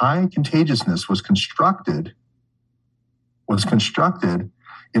with high contagiousness was constructed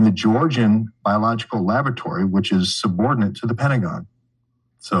in the Georgian Biological Laboratory, which is subordinate to the Pentagon.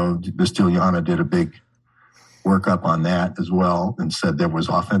 So Vistiliana did a big workup on that as well and said there was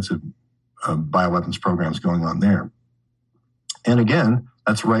offensive bioweapons programs going on there. And again,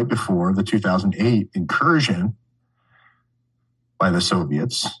 that's right before the 2008 incursion by the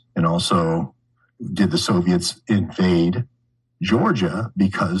Soviets, and also did the Soviets invade Georgia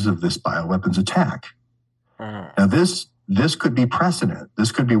because of this bioweapons attack. Now, this could be precedent.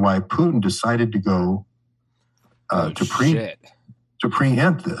 This could be why Putin decided to go to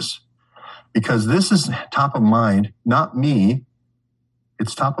preempt this, because this is top of mind, not me.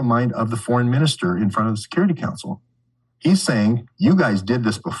 It's top of mind of the foreign minister in front of the Security Council. He's saying, you guys did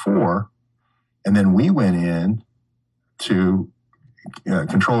this before, and then we went in to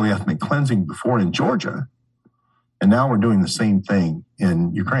control the ethnic cleansing before in Georgia, and now we're doing the same thing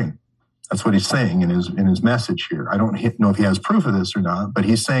in Ukraine. That's what he's saying in his message here. I don't know if he has proof of this or not, but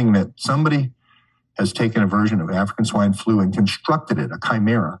he's saying that somebody has taken a version of African swine flu and constructed it, a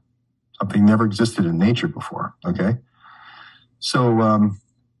chimera, something never existed in nature before. Okay, so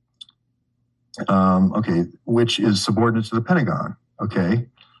which is subordinate to the Pentagon. Okay.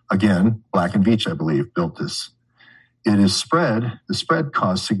 Again, Black and Veatch, I believe, built this. The spread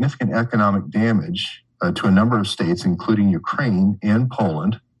caused significant economic damage to a number of states, including Ukraine and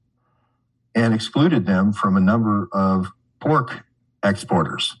Poland, and excluded them from a number of pork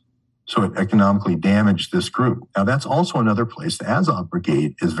exporters. So it economically damaged this group. Now, that's also another place. The Azov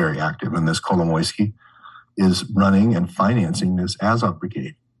Brigade is very active, and this Kolomoisky is running and financing this Azov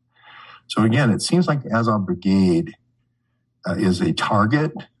Brigade. So again, it seems like the Azov Brigade is a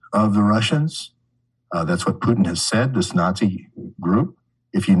target of the Russians. That's what Putin has said, this Nazi group.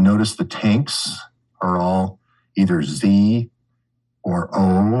 If you notice, the tanks are all either Z or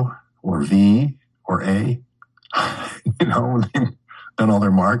O or V or A. They've done all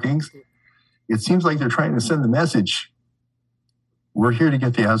their markings. It seems like they're trying to send the message, we're here to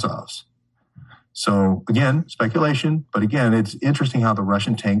get the Azovs. So again, speculation, but again, it's interesting how the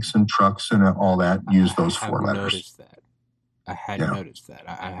Russian tanks and trucks and all that use those four letters. I hadn't noticed that.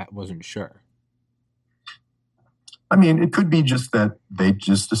 I wasn't sure. I mean, it could be just that they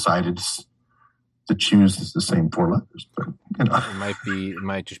just decided to choose the same four letters, but it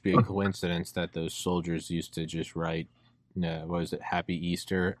might just be a coincidence that those soldiers used to just write, what was it, Happy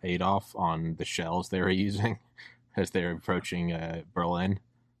Easter, Adolf, on the shells they were using as they were approaching Berlin.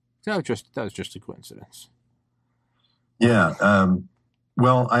 That was just a coincidence. Yeah.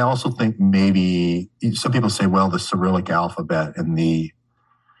 Well, I also think maybe some people say, well, the Cyrillic alphabet and the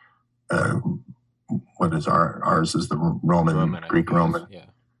what is ours is the Roman Greek Roman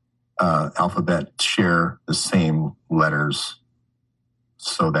alphabet share the same letters,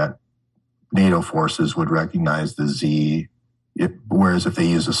 so that NATO forces would recognize the Z. Whereas if they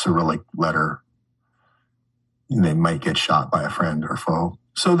use a Cyrillic letter, they might get shot by a friend or foe.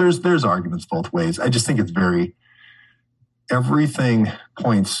 So there's arguments both ways. I just think it's everything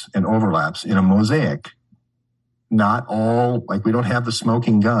points and overlaps in a mosaic. Not all, like we don't have the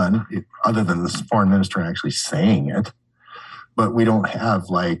smoking gun, other than the foreign minister actually saying it, but we don't have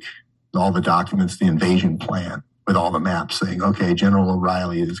like all the documents, the invasion plan with all the maps saying, okay, General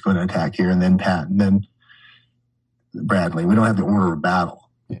O'Reilly is going to attack here, and then Pat, and then Bradley. We don't have the order of battle.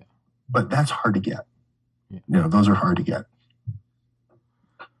 Yeah. But that's hard to get. Yeah. Those are hard to get.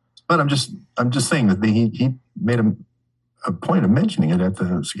 But I'm just saying that he made a point of mentioning it at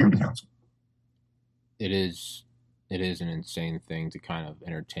the Security Council. It is an insane thing to kind of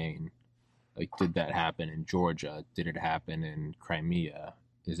entertain. Like, did that happen in Georgia? Did it happen in Crimea?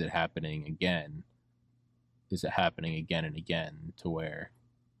 Is it happening again? Is it happening again and again to where,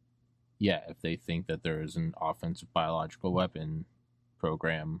 if they think that there is an offensive biological weapon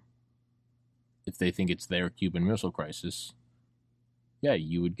program, if they think it's their Cuban Missile Crisis,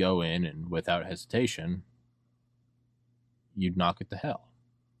 you would go in and without hesitation, you'd knock it to hell.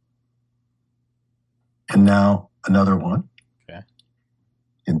 And now another one. Okay.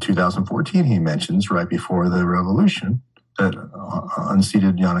 In 2014, he mentions right before the revolution that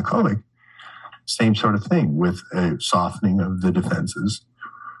unseated Yanukovych, same sort of thing, with a softening of the defenses,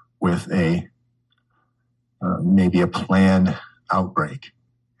 with a maybe a planned outbreak.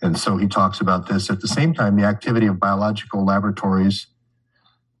 And so he talks about this. At the same time, the activity of biological laboratories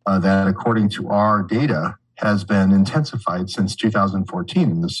that, according to our data, has been intensified since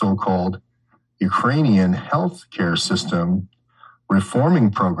 2014, the so-called Ukrainian healthcare system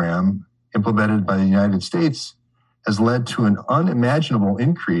reforming program implemented by the United States has led to an unimaginable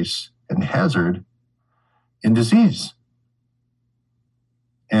increase in hazard in disease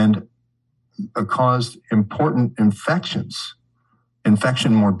and caused important infection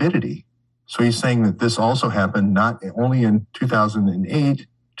morbidity. So he's saying that this also happened not only in 2008,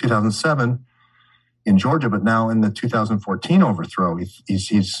 2007 in Georgia, but now in the 2014 overthrow.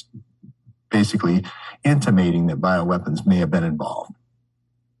 He's basically intimating that bioweapons may have been involved.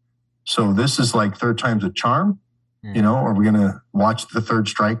 So this is like third time's a charm. Are we going to watch the third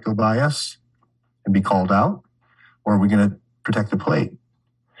strike go by us and be called out? Or are we going to protect the plate?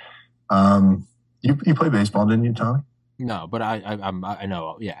 You play baseball, didn't you, Tommy? No, but I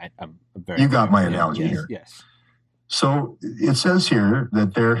know. Yeah, I'm very. You got my analogy here. Yes. So it says here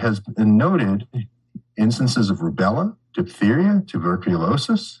that there has been noted instances of rubella, diphtheria,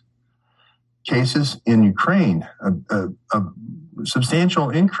 tuberculosis, cases in Ukraine, a substantial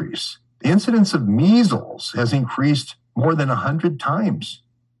increase. The incidence of measles has increased more than 100 times.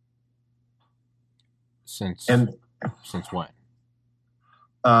 Since when?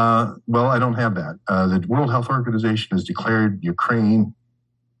 Well, I don't have that. The World Health Organization has declared Ukraine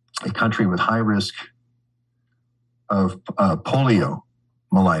a country with high risk of polio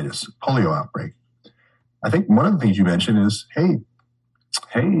outbreak. I think one of the things you mentioned is, hey,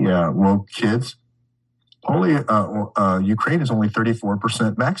 well, kids, Ukraine is only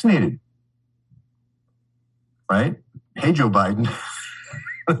 34% vaccinated. Right? Hey, Joe Biden.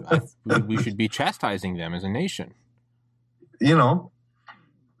 We should be chastising them as a nation. You know,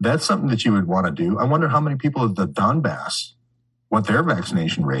 that's something that you would want to do. I wonder how many people at the Donbass, what their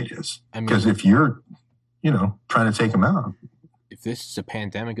vaccination rate is. Because if you're, trying to take them out. If this is a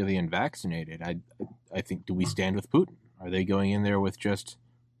pandemic of the unvaccinated, I think, do we stand with Putin? Are they going in there with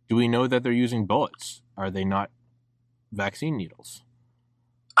do we know that they're using bullets? Are they not vaccine needles?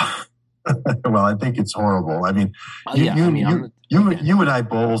 Well, I think it's horrible. I mean, you and I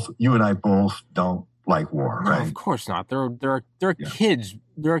both don't like war, no, right? Of course not. There are kids.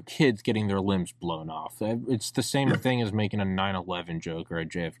 There are kids getting their limbs blown off. It's the same thing as making a 9/11 joke or a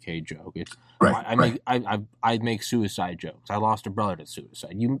JFK joke. It's right. I make suicide jokes. I lost a brother to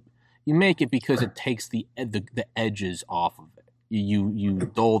suicide. You make it because it takes the edges off of it. You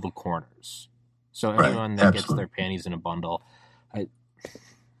dull the corners. So anyone that gets their panties in a bundle.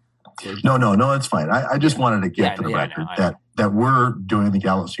 No, it's fine. I just wanted to get to the record that we're doing the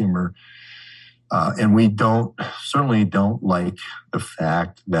gallows humor, and we certainly don't like the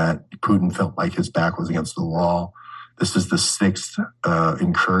fact that Putin felt like his back was against the wall. This is the sixth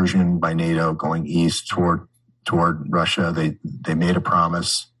incursion by NATO going east toward Russia. They made a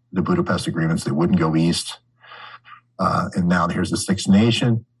promise, the Budapest agreements, they wouldn't go east, and now here's the sixth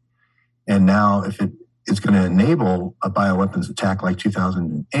nation. And now if it's going to enable a bioweapons attack like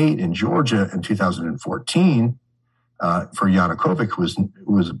 2008 in Georgia and 2014 for Yanukovych, who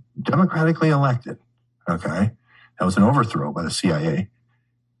was democratically elected. Okay, that was an overthrow by the CIA.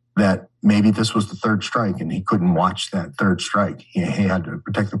 That maybe this was the third strike, and he couldn't watch that third strike. He had to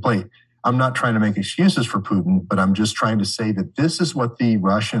protect the plate. I'm not trying to make excuses for Putin, but I'm just trying to say that this is what the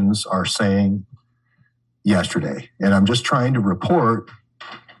Russians are saying yesterday, and I'm just trying to report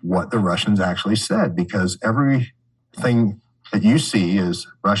what the Russians actually said, because everything that you see is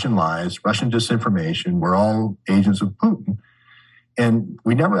Russian lies, Russian disinformation. We're all agents of Putin. And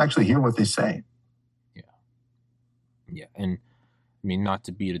we never actually hear what they say. Yeah. And I mean, not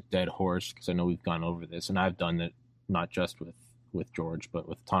to beat a dead horse, because I know we've gone over this, and I've done it not just with George, but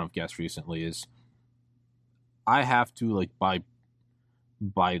with a ton of guests recently, is I have to, by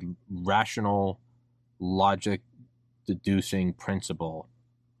rational logic deducing principle,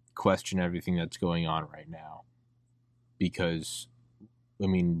 question everything that's going on right now, because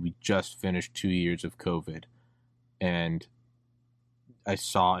we just finished 2 years of COVID, and I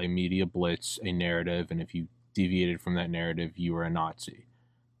saw a media blitz, a narrative, and if you deviated from that narrative, you were a Nazi.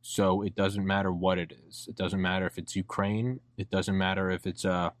 So it doesn't matter what it is. It doesn't matter if it's Ukraine. It doesn't matter if it's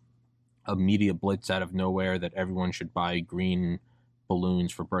a media blitz out of nowhere that everyone should buy green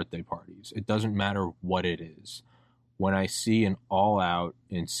balloons for birthday parties. It doesn't matter what it is. When I see an all-out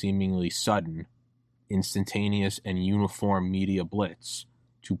and seemingly sudden, instantaneous and uniform media blitz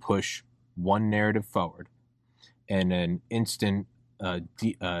to push one narrative forward and an instant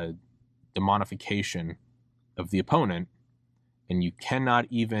demonification of the opponent, and you cannot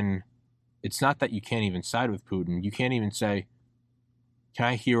even, it's not that you can't even side with Putin, you can't even say, can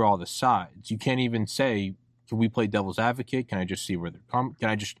I hear all the sides? You can't even say, can we play devil's advocate? Can I just see where they're coming?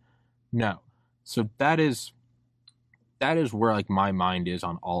 No. So that is where my mind is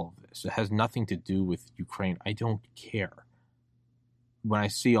on all of this. It has nothing to do with Ukraine. I don't care. When I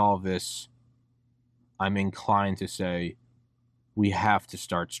see all of this, I'm inclined to say we have to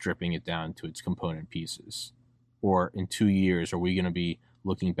start stripping it down to its component pieces. Or in 2 years, are we going to be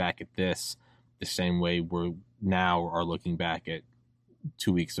looking back at this the same way we're now are looking back at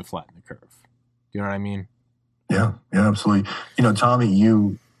 2 weeks to flatten the curve? Do you know what I mean? Yeah, absolutely. Tommy,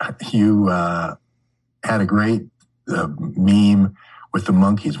 you had a great meme with the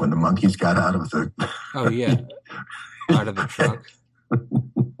monkeys when the monkeys got out of the out of the truck.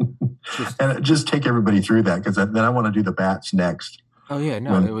 And just take everybody through that, because then I want to do the bats next. Oh yeah,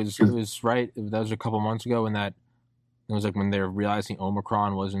 no, it was right. That was a couple months ago, when it was when they were realizing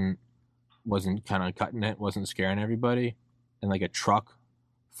Omicron wasn't kind of cutting it, wasn't scaring everybody, and a truck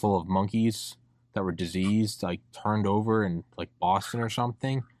full of monkeys that were diseased turned over in Boston or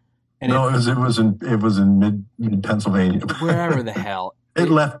something. And no, it was in mid Pennsylvania. Wherever the hell. It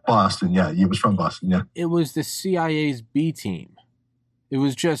left Boston. Yeah, it was from Boston. Yeah. It was the CIA's B team. It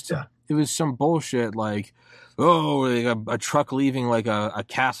was just it was some bullshit a truck leaving a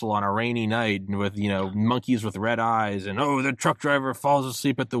castle on a rainy night with monkeys with red eyes, and the truck driver falls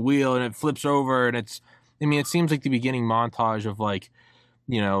asleep at the wheel and it flips over, and it seems like the beginning montage of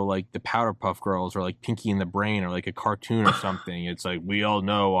the Powderpuff Girls, or Pinky and the Brain, or a cartoon or something. It's we all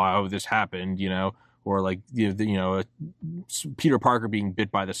know how this happened, or like Peter Parker being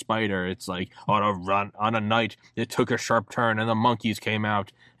bit by the spider. It's like on a night it took a sharp turn and the monkeys came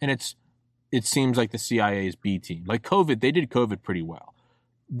out, and it seems like the CIA's B team. Like COVID, they did COVID pretty well.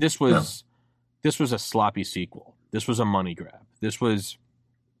 This was a sloppy sequel. This was a money grab. This was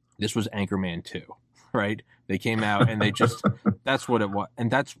Anchorman 2, right? They came out and they just that's what it was,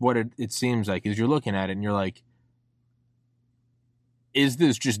 and that's what it seems like. Is you're looking at it and you're like, is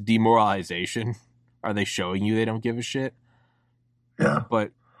this just demoralization? Are they showing you they don't give a shit? Yeah.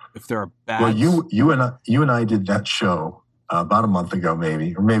 But if there are bad... Well, you and I did that show about a month ago,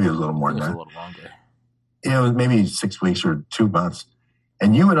 maybe, or maybe it was a little more than that. It was a little longer. It was maybe 6 weeks or 2 months.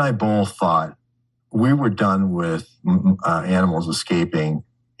 And you and I both thought we were done with animals escaping,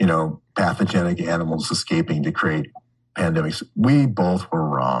 pathogenic animals escaping to create pandemics. We both were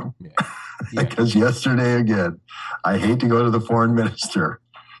wrong. Yeah. Because yesterday, again, I hate to go to the foreign minister,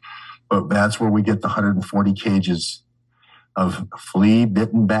 but that's where we get the 140 cages of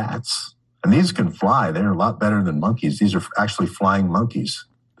flea-bitten bats. And these can fly. They're a lot better than monkeys. These are actually flying monkeys.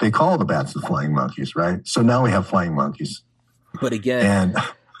 They call the bats the flying monkeys, right? So now we have flying monkeys. But again,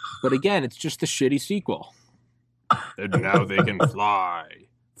 it's just a shitty sequel. And now they can fly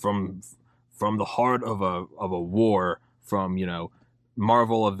from the heart of a war, from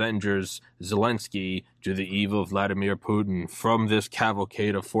Marvel Avengers Zelensky to the evil Vladimir Putin. From this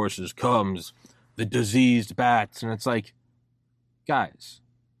cavalcade of forces comes the diseased bats, and it's like, guys,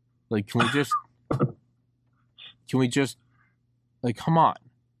 like, can we just like, come on,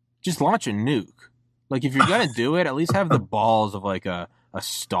 just launch a nuke. Like, if you're gonna do it, at least have the balls of like a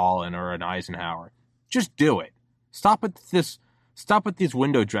Stalin or an Eisenhower. Just do it. Stop with these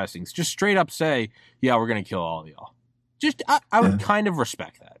window dressings. Just straight up say, yeah, we're gonna kill all of y'all. Just, I would kind of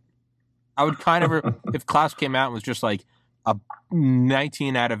respect that. I would kind of, if Klaus came out and was just like,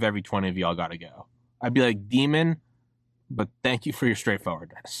 19 out of every 20 of y'all gotta go. I'd be like, demon, but thank you for your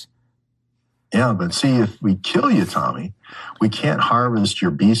straightforwardness. Yeah, but see, if we kill you, Tommy, we can't harvest your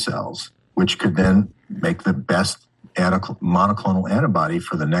B cells, which could then make the best monoclonal antibody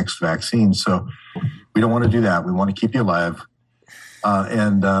for the next vaccine. So we don't want to do that. We want to keep you alive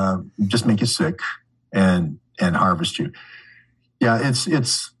and just make you sick and harvest you. Yeah, it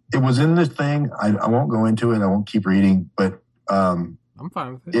was in the thing. I won't go into it. I won't keep reading, but I'm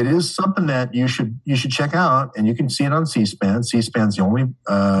fine with it. It is something that you should check out, and you can see it on C-SPAN. C-SPAN's the only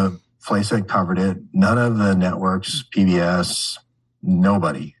place that covered it. None of the networks, PBS,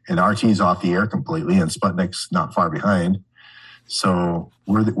 nobody. And RT's off the air completely, and Sputnik's not far behind. So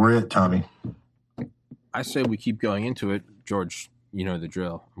we're it, Tommy. I say we keep going into it. George, you know the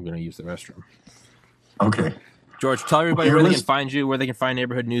drill. I'm going to use the restroom. Okay. George, tell everybody where they can find you, where they can find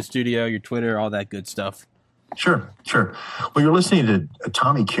Neighborhood News Studio, your Twitter, all that good stuff. Sure. Well, you're listening to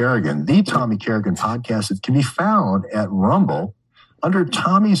Tommy Kerrigan, the Tommy Kerrigan podcast. It can be found at Rumble under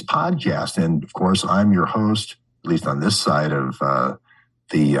Tommy's podcast. And, of course, I'm your host, at least on this side of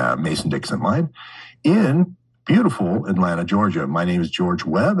the Mason-Dixon line, in beautiful Atlanta, Georgia. My name is George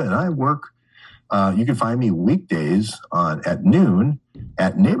Webb, and I work you can find me weekdays at noon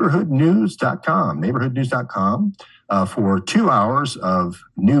at neighborhoodnews.com for 2 hours of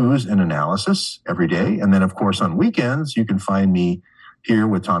news and analysis every day. And then, of course, on weekends, you can find me here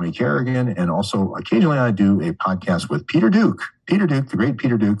with Tommy Kerrigan. And also, occasionally, I do a podcast with Peter Duke. Peter Duke, the great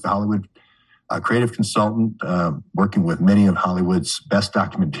Peter Duke, the Hollywood creative consultant, working with many of Hollywood's best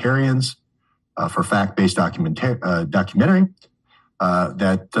documentarians for fact-based documentary.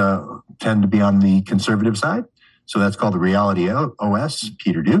 That tend to be on the conservative side. So that's called the Reality OS,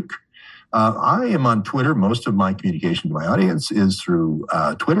 Peter Duke. I am on Twitter. Most of my communication to my audience is through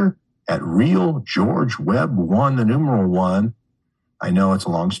Twitter at Real George Webb 1, the numeral 1. I know it's a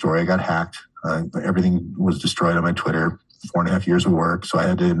long story. I got hacked. Everything was destroyed on my Twitter, 4.5 years of work. So I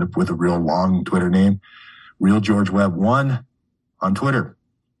had to end up with a real long Twitter name, Real George Webb 1 on Twitter.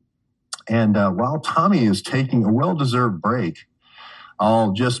 And while Tommy is taking a well-deserved break,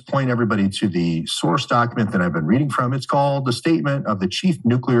 I'll just point everybody to the source document that I've been reading from. It's called The Statement of the Chief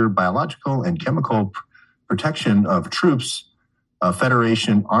Nuclear, Biological, and Chemical Protection of Troops,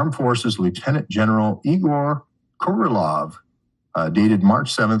 Federation Armed Forces Lieutenant General Igor Korilov, dated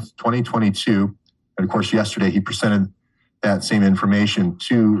March 7th, 2022. And, of course, yesterday he presented that same information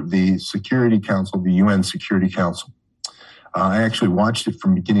to the Security Council, the UN Security Council. I actually watched it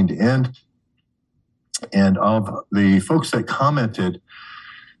from beginning to end. And of the folks that commented,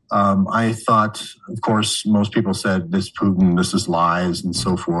 I thought, of course, most people said this Putin, this is lies and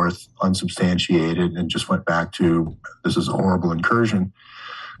so forth, unsubstantiated, and just went back to this is a horrible incursion.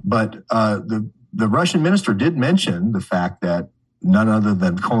 But the Russian minister did mention the fact that none other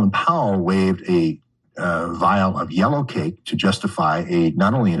than Colin Powell waived a vial of yellow cake to justify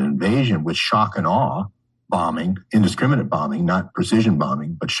not only an invasion with shock and awe bombing, indiscriminate bombing, not precision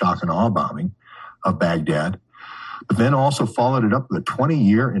bombing, but shock and awe bombing of Baghdad, but then also followed it up with a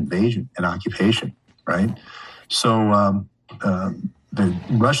 20-year invasion and occupation, right? So the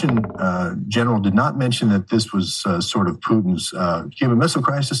Russian general did not mention that this was sort of Putin's Cuban Missile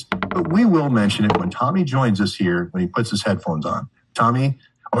Crisis, but we will mention it when Tommy joins us here, when he puts his headphones on. Tommy,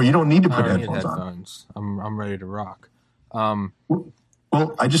 you don't need to put headphones on. I'm ready to rock.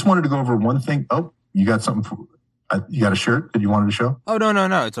 Well, I just wanted to go over one thing. Oh, you got something you got a shirt that you wanted to show? Oh,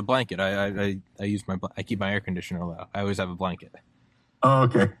 no. It's a blanket. I use I keep my air conditioner low. I always have a blanket. Oh,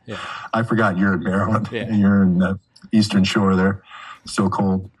 okay. Yeah. I forgot you're in Maryland. Yeah. And you're in the Eastern Shore there. Still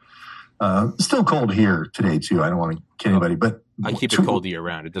cold. Still cold here today, too. I don't want to kid anybody, but I keep it cold year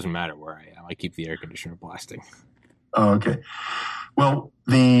round. It doesn't matter where I am. I keep the air conditioner blasting. Oh, okay. Well,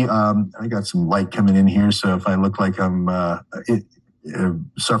 I got some light coming in here, so if I look like I'm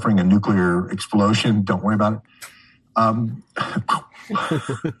suffering a nuclear explosion, don't worry about it.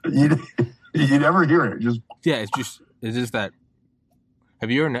 You never hear it. It's just that.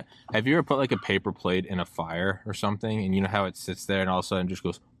 Have you ever put like a paper plate in a fire or something, and you know how it sits there and all of a sudden just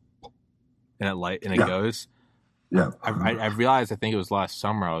goes, and it goes. Yeah. I realized, I think it was last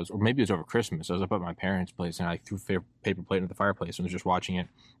summer, or maybe it was over Christmas. I was up at my parents' place and I threw a paper plate into the fireplace and was just watching it.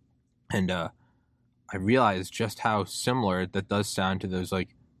 And I realized just how similar that does sound to those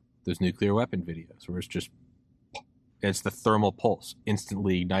nuclear weapon videos where it's the thermal pulse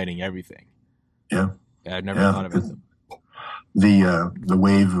instantly igniting everything. Yeah. I'd never thought of it. The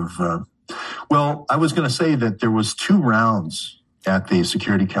wave of, I was going to say that there was 2 rounds at the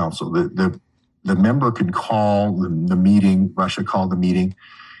Security Council. The member could call the meeting. Russia called the meeting,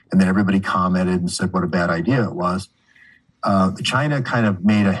 and then everybody commented and said what a bad idea it was. China kind of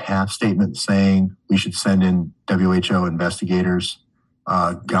made a half statement saying we should send in WHO investigators.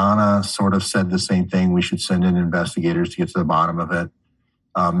 Ghana sort of said the same thing. We should send in investigators to get to the bottom of it.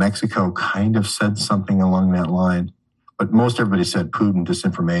 Mexico kind of said something along that line, but most everybody said Putin,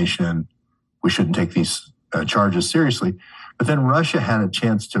 disinformation. We shouldn't take these charges seriously. But then Russia had a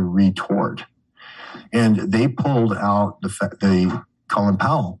chance to retort. And they pulled out the Colin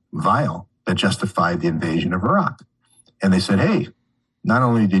Powell vial that justified the invasion of Iraq. And they said, hey, not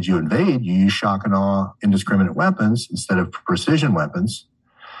only did you invade, you used shock and awe indiscriminate weapons instead of precision weapons.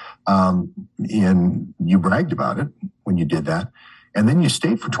 And you bragged about it when you did that. And then you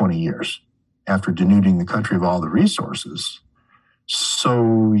stayed for 20 years after denuding the country of all the resources.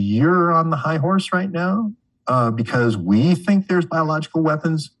 So you're on the high horse right now? Because we think there's biological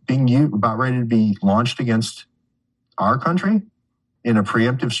weapons being used, about ready to be launched against our country in a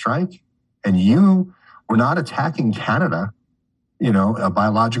preemptive strike, and you were not attacking Canada, a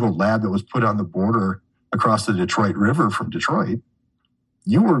biological lab that was put on the border across the Detroit River from Detroit.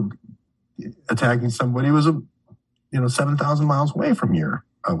 You were attacking somebody who was 7,000 miles away from your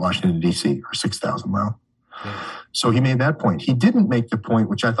Washington, D.C., or 6,000 miles. Yeah. So he made that point. He didn't make the point,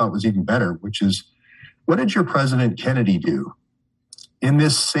 which I thought was even better, which is, what did your President Kennedy do in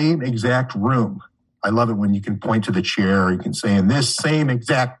this same exact room? I love it when you can point to the chair, or you can say in this same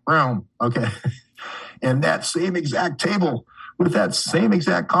exact room, okay, and that same exact table with that same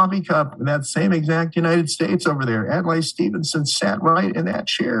exact coffee cup and that same exact United States over there. Adlai Stevenson sat right in that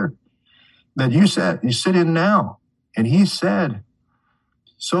chair that you sit in now. And he said,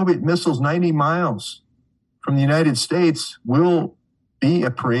 Soviet missiles 90 miles from the United States will be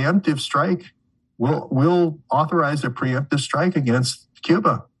a preemptive strike. We'll authorize a preemptive strike against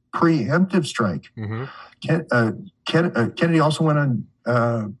Cuba. Preemptive strike. Mm-hmm. Kennedy also went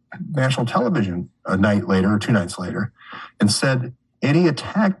on national television a night later, or 2 nights later, and said any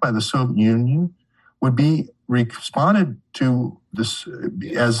attack by the Soviet Union would be responded to this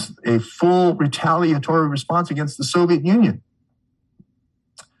as a full retaliatory response against the Soviet Union.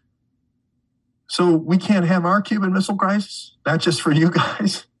 So we can't have our Cuban Missile Crisis. That's just for you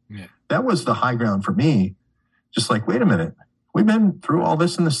guys. Yeah. That was the high ground for me. Just like, wait a minute, we've been through all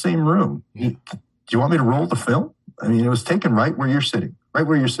this in the same room. Yeah. Do you want me to roll the film? I mean, it was taken right where you're sitting.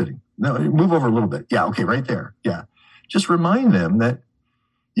 No, move over a little bit. Yeah, okay, right there. Yeah. Just remind them that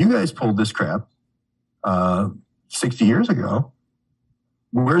you guys pulled this crap 60 years ago.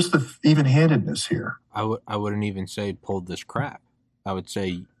 Where's the even-handedness here? I wouldn't even say pulled this crap. I would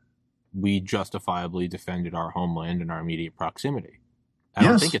say we justifiably defended our homeland and our immediate proximity. I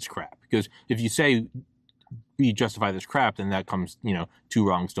don't think it's crap, because if you say we justify this crap, then that comes, 2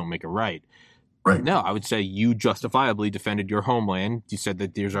 wrongs don't make a right. Right. No, I would say you justifiably defended your homeland. You said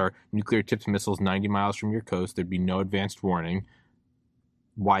that there's our nuclear-tipped missiles 90 miles from your coast. There'd be no advanced warning.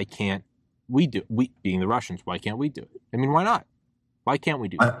 Why can't we do. We being the Russians, why can't we do it? I mean, why not? Why can't we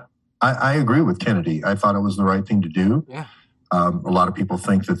do it? I agree with Kennedy. I thought it was the right thing to do. Yeah. A lot of people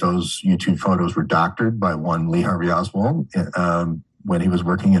think that those YouTube photos were doctored by one Lee Harvey Oswald when he was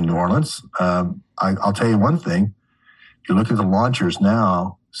working in New Orleans. I'll tell you one thing. If you look at the launchers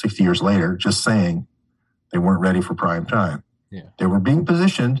now, 60 years later, just saying they weren't ready for prime time. Yeah. They were being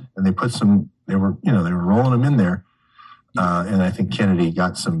positioned, and they were rolling them in there. And I think Kennedy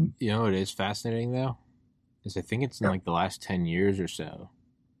got some. You know what is fascinating, though? Is I think it's in like the last 10 years or so,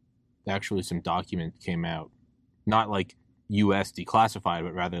 actually some document came out, not like U.S. declassified,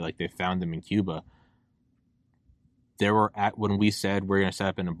 but rather like they found them in Cuba. There were when we said we're going to set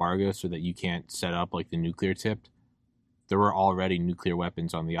up an embargo so that you can't set up like the nuclear tipped, there were already nuclear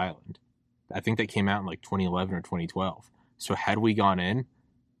weapons on the island. I think they came out in like 2011 or 2012. So had we gone in,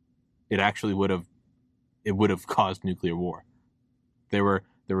 it actually would have caused nuclear war. There were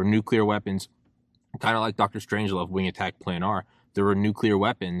nuclear weapons, kind of like Dr. Strangelove, Wing Attack Plan R. There were nuclear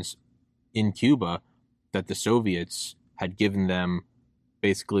weapons in Cuba that the Soviets had given them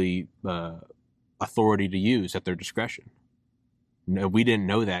basically authority to use at their discretion. No, we didn't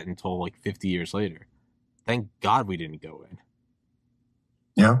know that until like 50 years later. Thank God we didn't go in.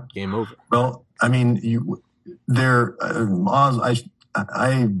 Yeah. Game over. Well, I mean,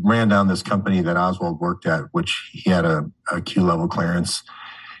 I ran down this company that Oswald worked at, which he had a Q level clearance.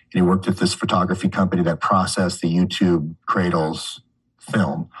 And he worked at this photography company that processed the YouTube Cradles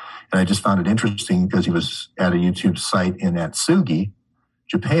film. And I just found it interesting because he was at a YouTube site in Atsugi,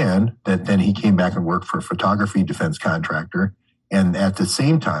 Japan, that then he came back and worked for a photography defense contractor. And at the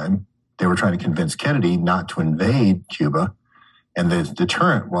same time, they were trying to convince Kennedy not to invade Cuba. And the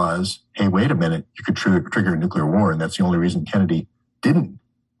deterrent was, hey, wait a minute, you could trigger a nuclear war. And that's the only reason Kennedy didn't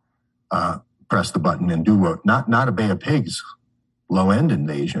press the button and do what, not a Bay of Pigs low-end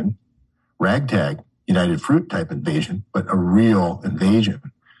invasion, ragtag United Fruit type invasion, but a real invasion.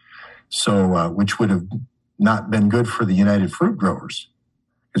 So, which would have not been good for the United Fruit growers,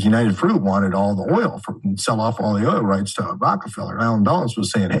 because United Fruit wanted all the oil and sell off all the oil rights to Rockefeller. Alan Dulles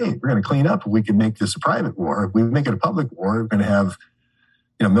was saying, hey, we're going to clean up if we can make this a private war. If we make it a public war, we're going to have,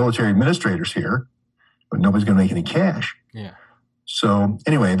 military administrators here, but nobody's going to make any cash. Yeah. So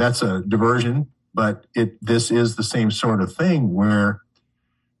anyway, that's a diversion, but this is the same sort of thing where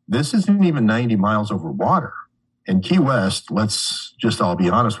this isn't even 90 miles over water. And Key West, let's just all be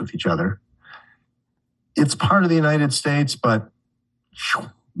honest with each other, it's part of the United States, but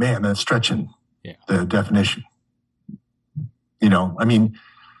man, that's stretching the definition.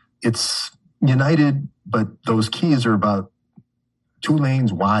 It's united, but those keys are about 2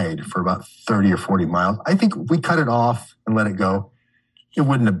 lanes wide for about 30 or 40 miles. I think if we cut it off and let it go, it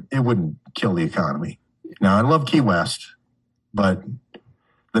wouldn't kill the economy. Now, I love Key West, but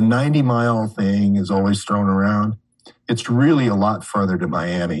the 90-mile thing is always thrown around. It's really a lot further to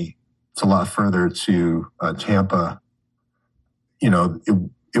Miami. It's a lot further to Tampa, than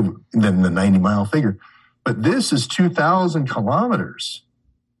the 90-mile figure. But this is 2,000 kilometers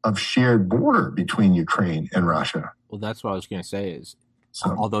of shared border between Ukraine and Russia. Well, that's what I was going to say is,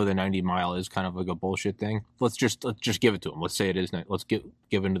 although the 90-mile is kind of like a bullshit thing, let's just give it to them. Let's say it is. Let's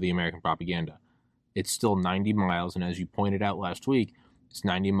give into the American propaganda. It's still 90 miles, and as you pointed out last week, it's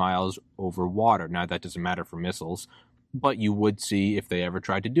 90 miles over water. Now, that doesn't matter for missiles, but you would see, if they ever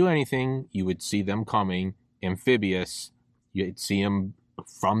tried to do anything, you would see them coming amphibious. You'd see them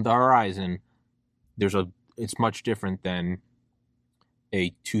from the horizon. It's much different than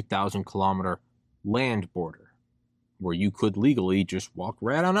a 2,000-kilometer land border, where you could legally just walk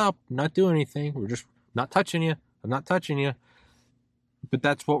right on up, not do anything. We're just not touching you. I'm not touching you. But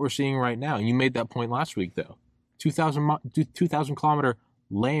that's what we're seeing right now. And you made that point last week, though. 2,000-kilometer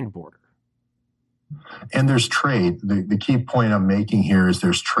land border. And there's trade. The key point I'm making here is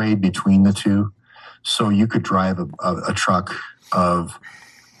there's trade between the two. So you could drive a truck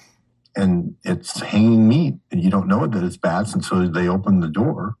and it's hanging meat, and you don't know that it's bats until they open the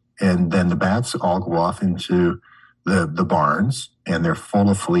door. And then the bats all go off into the barns, and they're full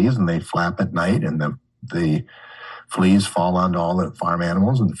of fleas, and they flap at night, and the fleas fall onto all the farm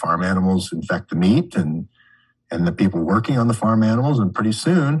animals, and the farm animals infect the meat and the people working on the farm animals. And pretty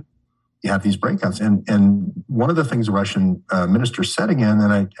soon you have these breakouts. And one of the things the Russian minister said again,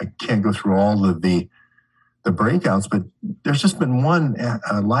 and I can't go through all of the breakouts, but there's just been one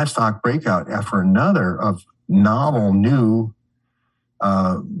livestock breakout after another of novel new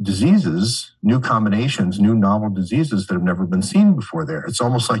diseases, new combinations, new novel diseases that have never been seen before there. It's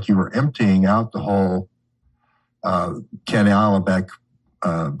almost like you were emptying out the whole Ken Alabeck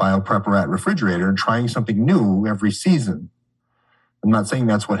biopreparat refrigerator and trying something new every season. I'm not saying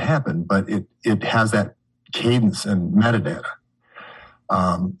that's what happened, but it has that cadence and metadata.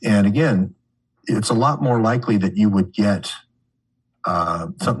 And again, it's a lot more likely that you would get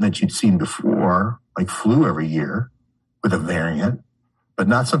something that you'd seen before, like flu every year with a variant, but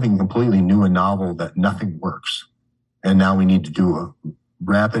not something completely new and novel that nothing works. And now we need to do a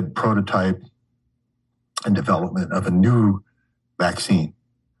rapid prototype and development of a new vaccine.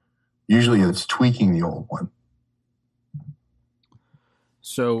 Usually it's tweaking the old one.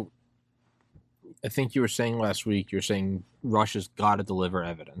 So I think you were saying last week, you're saying Russia's got to deliver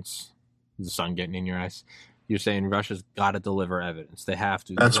evidence. Is the sun getting in your eyes? You're saying Russia's got to deliver evidence. They have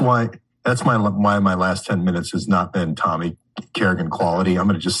to. That's why my last 10 minutes has not been Tommy Kerrigan quality. I'm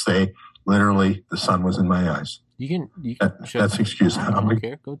going to just say, literally, the sun was in my eyes. You can that's an excuse. I don't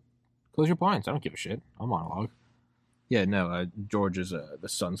care. Go close your blinds. I don't give a shit. I'll monologue. Yeah, no, George is the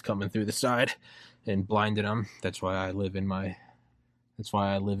sun's coming through the side and blinded him. That's why I live in my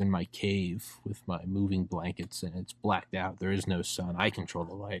cave with my moving blankets, and it's blacked out. There is no sun. I control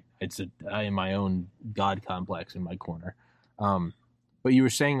the light. I am my own God complex in my corner. But you were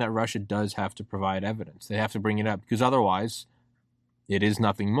saying that Russia does have to provide evidence. They have to bring it up, because otherwise it is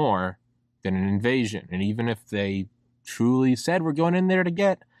nothing more than an invasion. And even if they truly said we're going in there to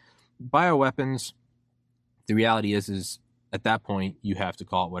get bioweapons, the reality is at that point you have to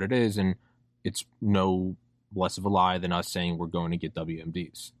call it what it is, and it's no less of a lie than us saying we're going to get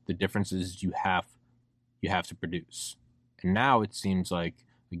WMDs. The difference is you have to produce. And now it seems like,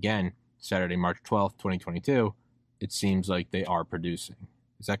 again, Saturday, March 12th, 2022, it seems like they are producing.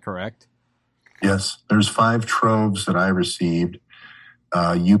 Is that correct? Yes. There's 5 troves that I received.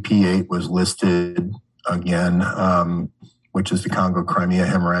 UP8 was listed again, which is the Congo Crimea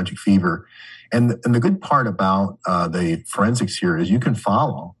hemorrhagic fever. And the good part about the forensics here is you can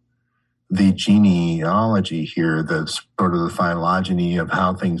follow the genealogy here, the sort of the phylogeny of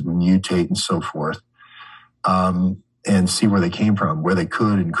how things mutate and so forth, and see where they came from, where they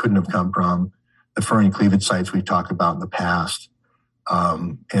could and couldn't have come from, the furin cleavage sites we've talked about in the past.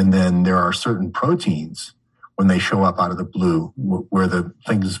 And then there are certain proteins when they show up out of the blue where the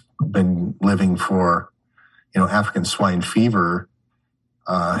thing's been living for, African swine fever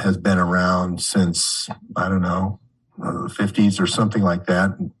has been around since, I don't know, the 50s or something like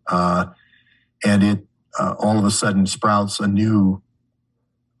that. And it all of a sudden sprouts a new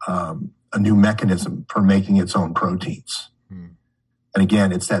mechanism for making its own proteins. And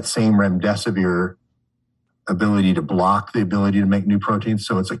again, it's that same remdesivir ability to block the ability to make new proteins.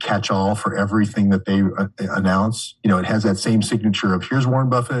 So it's a catch-all for everything that they announce. It has that same signature of here's Warren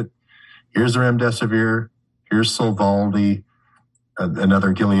Buffett, here's the remdesivir, here's Sovaldi,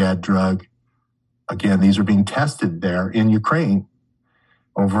 another Gilead drug. Again, these are being tested there in Ukraine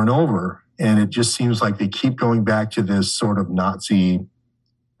over and over. And it just seems like they keep going back to this sort of Nazi,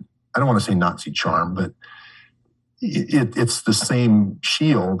 I don't want to say Nazi charm, but it's the same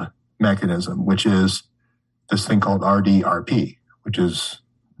shield mechanism, which is this thing called RDRP, which is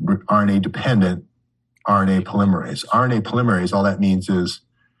RNA-dependent RNA polymerase. RNA polymerase, all that means is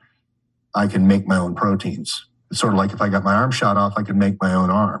I can make my own proteins. It's sort of like if I got my arm shot off, I could make my own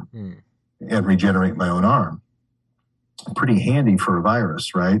arm and regenerate my own arm. Pretty handy for a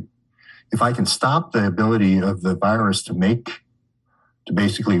virus, right? If I can stop the ability of the virus to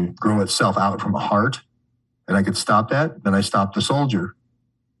basically grow itself out from a heart, and I could stop that, then I stop the soldier.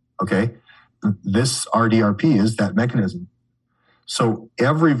 Okay? This RDRP is that mechanism. So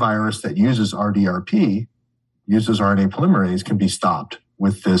every virus that uses RDRP, uses RNA polymerase, can be stopped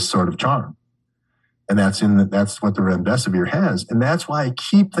with this sort of charm. And that's what the remdesivir has. And that's why I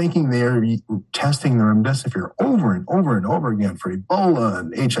keep thinking they're testing the remdesivir over and over and over again for Ebola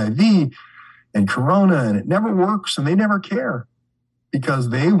and HIV and Corona, and it never works, and they never care because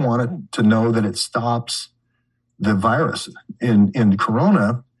they want to know that it stops the virus. In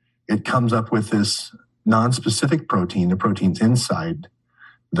Corona, it comes up with this non-specific protein, the protein's inside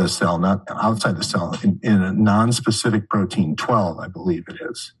the cell, not outside the cell, in a non-specific protein, 12, I believe it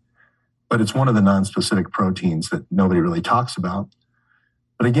is. But it's one of the non-specific proteins that nobody really talks about.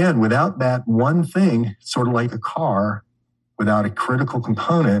 But again, without that one thing, it's sort of like a car, without a critical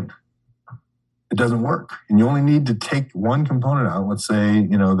component, it doesn't work. And you only need to take one component out, let's say,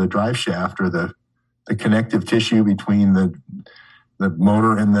 the drive shaft or the connective tissue between the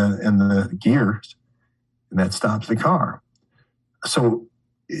motor and the gears, and that stops the car. So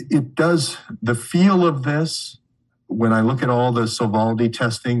it does, the feel of this, when I look at all the Sovaldi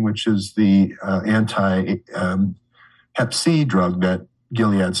testing, which is the anti-Hep C drug that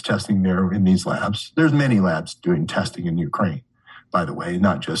Gilead's testing there in these labs. There's many labs doing testing in Ukraine, by the way,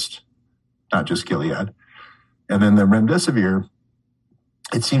 not just Gilead. And then the remdesivir,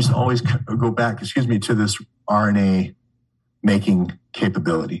 it seems to always go back, to this RNA making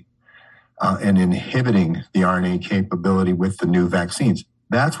capability and inhibiting the RNA capability with the new vaccines.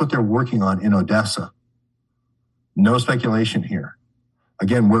 That's what they're working on in Odessa. No speculation here.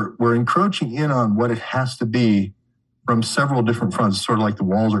 Again, we're encroaching in on what it has to be from several different fronts, sort of like the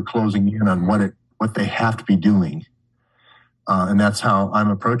walls are closing in on what they have to be doing. And that's how I'm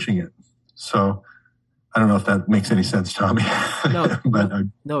approaching it. So I don't know if that makes any sense, Tommy. No, but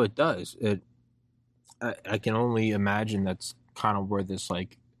no, it does. I can only imagine that's kind of where this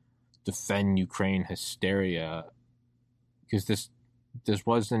like defend Ukraine hysteria, because this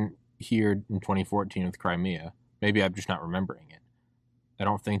wasn't here in 2014 with Crimea. Maybe I'm just not remembering it. I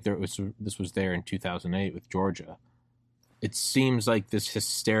don't think this was there in 2008 with Georgia. It seems like this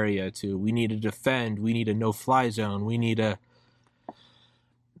hysteria to we need to defend, we need a no-fly zone,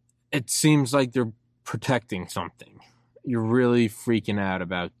 it seems like they're protecting something. You're really freaking out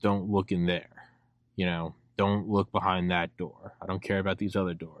about don't look in there. Don't look behind that door. I don't care about these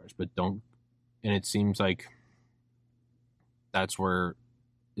other doors, but don't. And it seems like that's where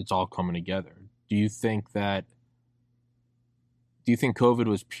it's all coming together. Do you think COVID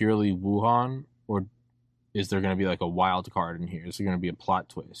was purely Wuhan, or is there going to be like a wild card in here? Is there going to be a plot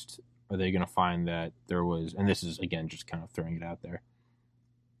twist? Are they going to find that there was, and this is again just kind of throwing it out there,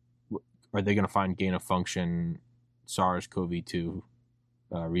 are they going to find gain of function SARS-CoV-2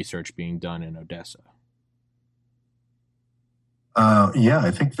 research being done in Odessa?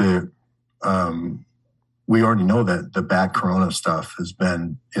 I think we already know that the bat corona stuff has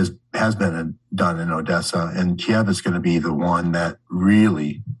been done in Odessa, and Kiev is going to be the one that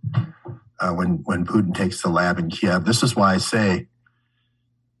really, when Putin takes the lab in Kiev, this is why I say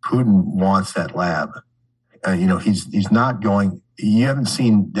Putin wants that lab. He's not going. You haven't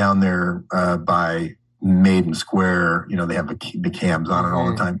seen down there by Maiden Square. They have the cams on it all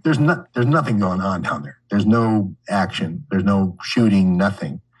the time. There's nothing going on down there. There's no action. There's no shooting.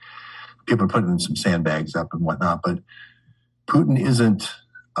 Nothing. People are putting some sandbags up and whatnot, but Putin isn't.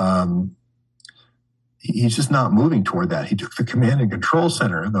 He's just not moving toward that. He took the command and control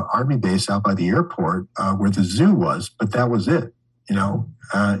center, the army base out by the airport where the zoo was, but that was it.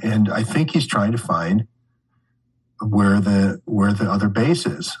 And I think he's trying to find where the other base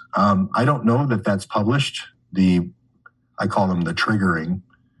is. I don't know that that's published. I call them the triggering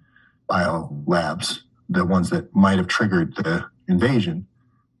bio labs, the ones that might have triggered the invasion.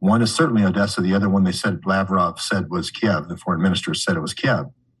 One is certainly Odessa. The other one they said Lavrov said was Kiev. The foreign minister said it was Kiev.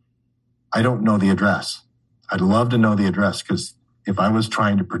 I don't know the address. I'd love to know the address, because if I was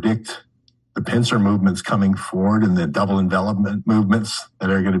trying to predict the pincer movements coming forward and the double envelopment movements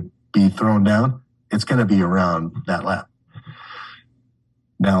that are going to be thrown down, it's going to be around that lab.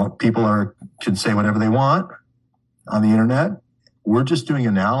 Now, people can say whatever they want on the internet. We're just doing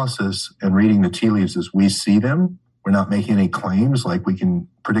analysis and reading the tea leaves as we see them. We're not making any claims like we can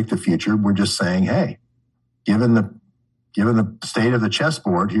predict the future. We're just saying, hey, given the state of the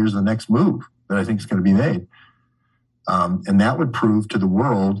chessboard, here's the next move that I think is going to be made. And that would prove to the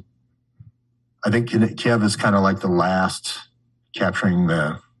world, I think Kiev is kind of like the last capturing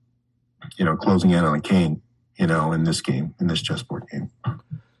closing in on a king, in this game, in this chessboard game.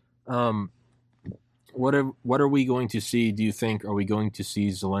 What are we going to see, do you think? Are we going to see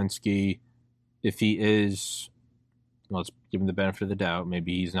Zelensky, if he is, let's give him the benefit of the doubt,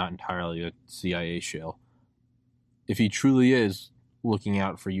 maybe he's not entirely a CIA shill. If he truly is looking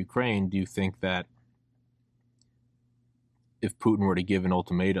out for Ukraine, do you think that if Putin were to give an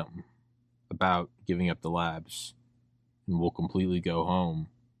ultimatum about giving up the labs and we'll completely go home,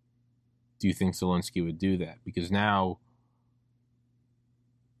 do you think Zelensky would do that? Because now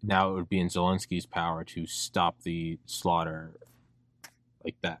it would be in Zelensky's power to stop the slaughter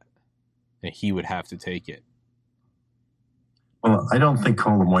like that, and he would have to take it. Well, I don't think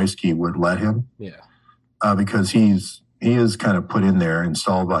Kolomoisky would let him. Yeah. Because he is kind of put in there,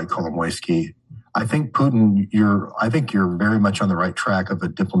 installed by Kolomoisky. I think Putin, you're very much on the right track of a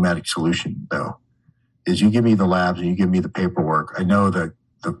diplomatic solution, though. Is you give me the labs and you give me the paperwork. I know that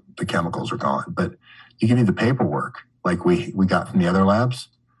the chemicals are gone, but you give me the paperwork like we got from the other labs,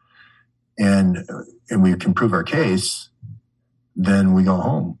 and we can prove our case, then we go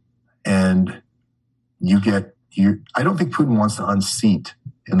home. And I don't think Putin wants to unseat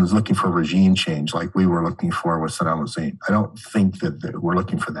and is looking for a regime change like we were looking for with Saddam Hussein. I don't think that we're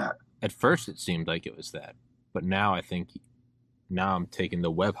looking for that. At first it seemed like it was that, but now I'm taking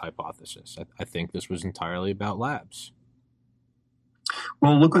the Webb hypothesis. I think this was entirely about labs.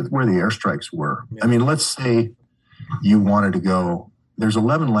 Well, look at where the airstrikes were. Yeah. I mean, let's say you wanted to go, there's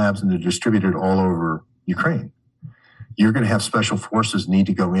 11 labs and they're distributed all over Ukraine. you're going to have special forces need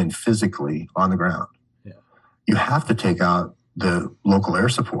to go in physically on the ground. Yeah. You have to take out the local air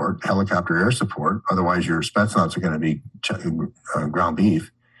support, helicopter air support. Otherwise, your Spetsnaz are going to be ground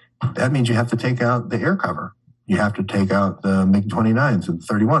beef. That means you have to take out the air cover. You have to take out the MiG-29s and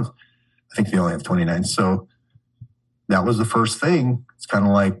 31s. I think they only have 29s. So that was the first thing. It's kind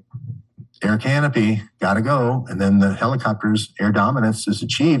of like air canopy, got to go. And then the helicopters, air dominance is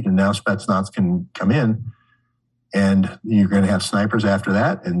achieved, and now Spetsnaz can come in. And you're going to have snipers after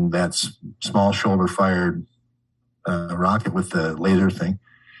that, and that's small shoulder-fired rocket with the laser thing.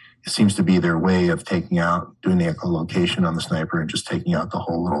 It seems to be their way of taking out, doing the echolocation on the sniper and just taking out the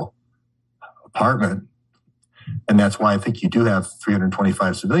whole little apartment. And that's why I think you do have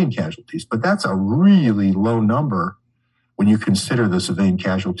 325 civilian casualties. But that's a really low number when you consider the civilian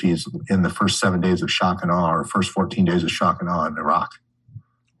casualties in the first 7 days of shock and awe, or first 14 days of shock and awe in Iraq.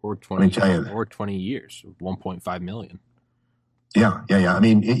 Or 20 years, 1.5 million. Yeah. I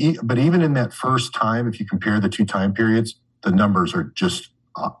mean, but even in that first time, if you compare the two time periods, the numbers are just,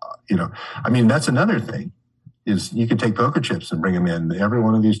 I mean, that's another thing, is you could take poker chips and bring them in. Every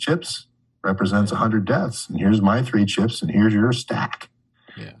one of these chips represents 100 deaths. And here's my 3 chips, and here's your stack.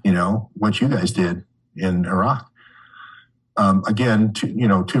 Yeah. What you guys did in Iraq. Again,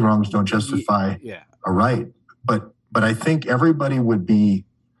 two wrongs don't justify a right. But I think every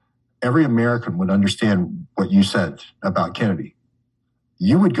American would understand what you said about Kennedy.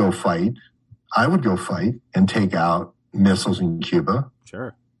 You would go fight. I would go fight and take out missiles in Cuba.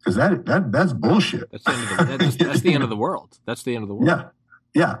 Sure. Because that's bullshit. That's the end of the world. That's the end of the world.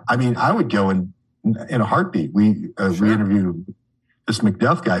 Yeah. I mean, I would go in a heartbeat. We interviewed this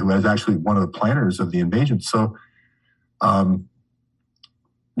Macduff guy who was actually one of the planners of the invasion. So, why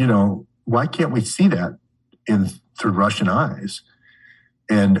can't we see that through Russian eyes?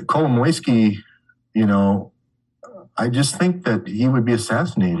 And Kolomoisky, I just think that he would be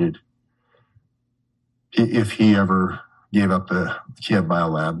assassinated if he ever gave up the Kiev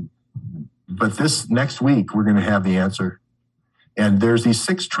biolab. But this next week, we're going to have the answer. And there's these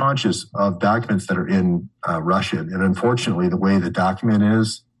 6 tranches of documents that are in Russian. And unfortunately, the way the document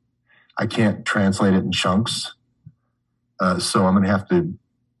is, I can't translate it in chunks. So I'm going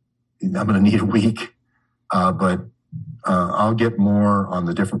to need a week. But I'll get more on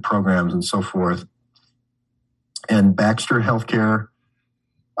the different programs and so forth. And Baxter Healthcare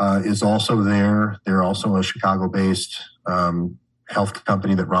is also there. They're also a Chicago-based health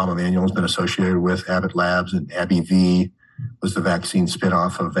company that Rahm Emanuel has been associated with. Abbott Labs and AbbVie was the vaccine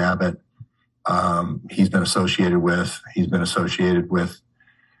spinoff of Abbott. He's been associated with,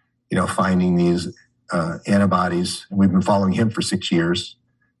 finding these antibodies. We've been following him for 6 years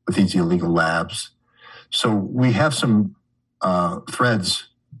with these illegal labs. So we have some threads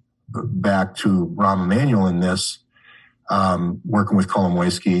back to Rahm Emanuel in this, working with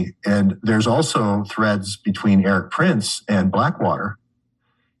Kolomoisky. And there's also threads between Eric Prince and Blackwater.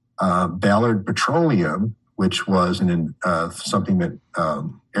 Ballard Petroleum, which was something that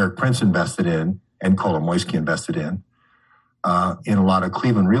Eric Prince invested in and Kolomoisky invested in a lot of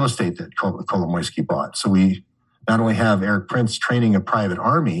Cleveland real estate that Kolomoisky bought. So we not only have Eric Prince training a private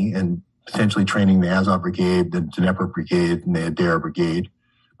army and potentially training the Azov Brigade, the Dnepr Brigade, and the Adair Brigade,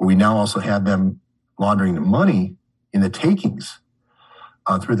 but we now also have them laundering the money in the takings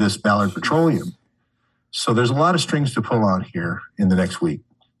through this Ballard Petroleum. So there's a lot of strings to pull on here in the next week.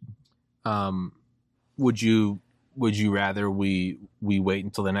 Would you rather we wait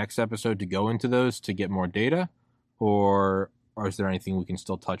until the next episode to go into those to get more data, or is there anything we can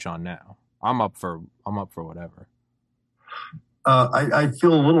still touch on now? I'm up for whatever. I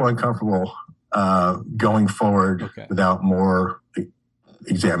feel a little uncomfortable going forward without more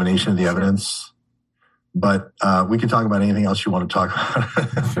examination of the evidence. But we can talk about anything else you want to talk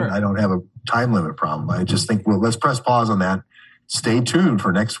about. Sure. I don't have a time limit problem. I just think, let's press pause on that. Stay tuned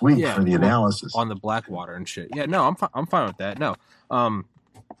for next week for the analysis on the Blackwater and shit. Yeah, no, I'm fine with that. No.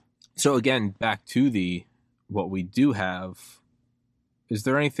 So again, back to what we do have. Is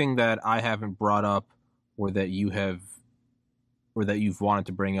there anything that I haven't brought up, or that you've wanted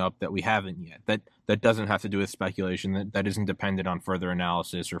to bring up that we haven't yet? That doesn't have to do with speculation. That isn't dependent on further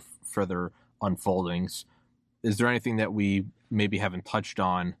analysis or further unfoldings. Is there anything that we maybe haven't touched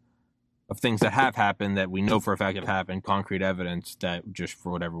on of things that have happened that we know for a fact have happened, concrete evidence that just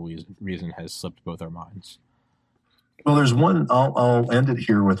for whatever reason has slipped both our minds? Well, there's one. I'll end it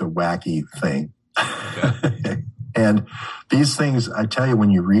here with a wacky thing. Okay. And these things, I tell you,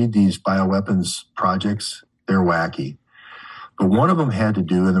 when you read these bioweapons projects, they're wacky. But one of them had to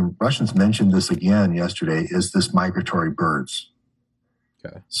do, and the Russians mentioned this again yesterday, is this migratory birds.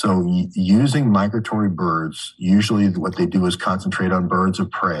 Okay. So using migratory birds, usually what they do is concentrate on birds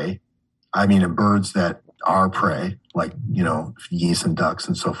of prey. I mean, birds that are prey, like, geese and ducks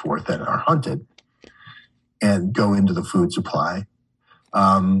and so forth that are hunted and go into the food supply,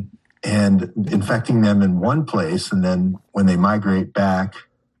 and infecting them in one place. And then when they migrate back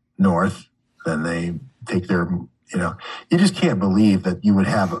north, then they take their, you just can't believe that you would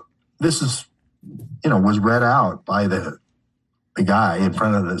have, this is, was read out by the guy in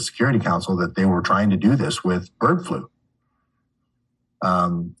front of the Security Council that they were trying to do this with bird flu.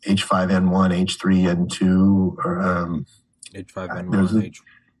 H5N1, H3N2, or H5N1,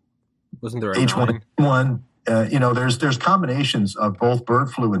 wasn't there a H1N1? There's combinations of both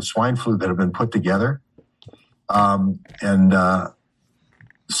bird flu and swine flu that have been put together, so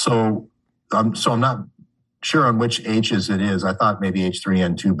I'm not sure on which H's it is. I thought maybe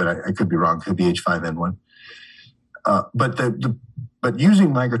H3N2, but I could be wrong. Could be H5N1. But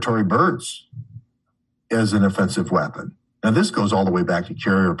using migratory birds as an offensive weapon. Now, this goes all the way back to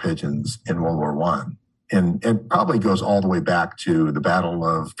carrier pigeons in World War I, and it probably goes all the way back to the Battle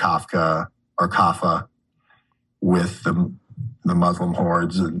of Kafka or Kaffa with the Muslim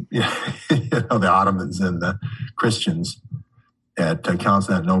hordes and the Ottomans and the Christians at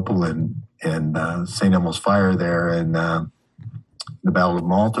Constantinople and St. Elmo's Fire there and the Battle of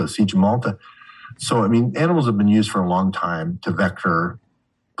Malta, Siege of Malta. So, I mean, animals have been used for a long time to vector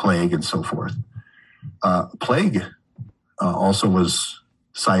plague and so forth. Plague also was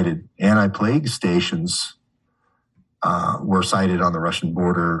cited. Anti-plague stations were cited on the Russian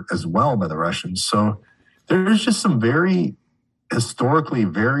border as well by the Russians. So there's just some very historically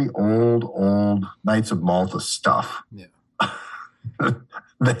very old Knights of Malta stuff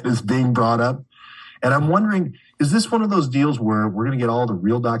that is being brought up. And I'm wondering, is this one of those deals where we're going to get all the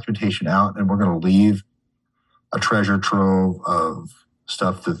real documentation out and we're going to leave a treasure trove of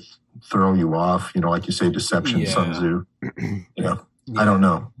stuff to throw you off, like you say, deception, Sun Tzu, I don't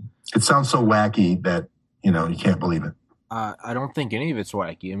know. It sounds so wacky that, you can't believe it. I don't think any of it's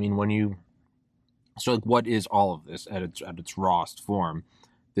wacky. I mean, what is all of this at its rawest form?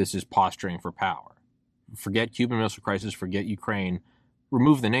 This is posturing for power. Forget Cuban Missile Crisis, forget Ukraine,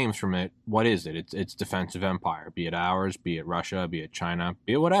 remove the names from it. What is it? It's defensive empire, be it ours, be it Russia, be it China,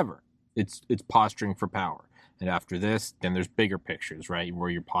 be it whatever. It's posturing for power. And after this, then there's bigger pictures, right, where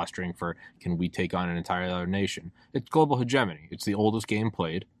you're posturing for, can we take on an entire other nation? It's global hegemony. It's the oldest game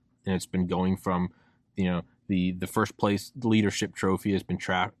played, and it's been going from, the first place leadership trophy has been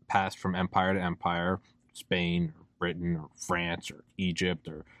passed from empire to empire, Spain, or Britain, or France, or Egypt,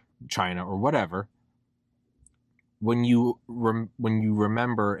 or China, or whatever. When you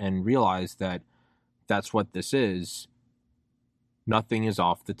remember and realize that that's what this is, nothing is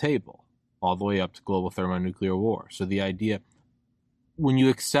off the table, all the way up to global thermonuclear war. So the idea, when you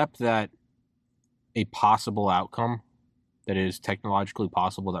accept that a possible outcome, that it is technologically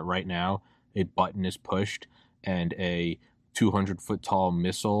possible that right now a button is pushed and a 200-foot tall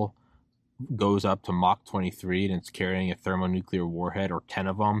missile goes up to Mach 23 and it's carrying a thermonuclear warhead, or 10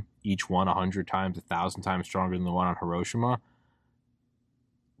 of them, each one 100 times, 1,000 times stronger than the one on Hiroshima.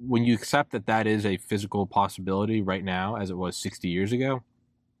 When you accept that that is a physical possibility right now, as it was 60 years ago,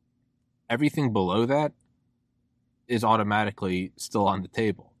 everything below that is automatically still on the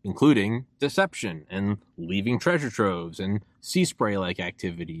table, including deception and leaving treasure troves and sea spray-like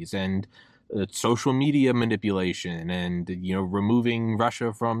activities and social media manipulation and, removing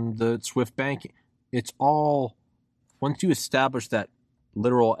Russia from the SWIFT banking. It's all, once you establish that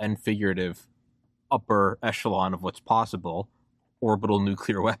literal and figurative upper echelon of what's possible, orbital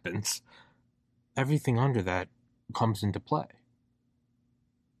nuclear weapons, everything under that comes into play.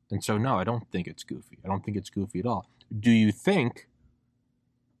 And so, no, I don't think it's goofy. I don't think it's goofy at all. Do you think,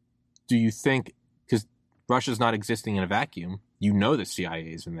 because Russia's not existing in a vacuum, the CIA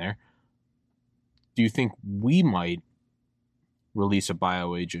is in there, do you think we might release a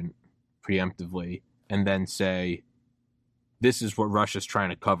bioagent preemptively and then say, this is what Russia's trying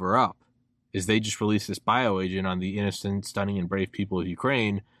to cover up, is they just released this bioagent on the innocent, stunning, and brave people of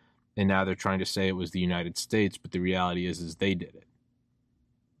Ukraine, and now they're trying to say it was the United States, but the reality is they did it.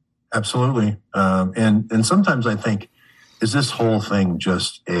 Absolutely. And sometimes I think, is this whole thing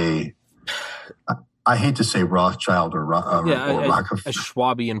just I hate to say Rothschild or Rockefeller. A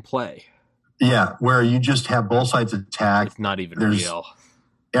Schwabian play. Yeah, where you just have both sides attack. It's not even real.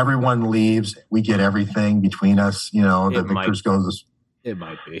 Everyone leaves. We get everything between us. The victors goes. It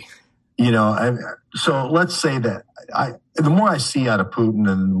might be. So let's say that the more I see out of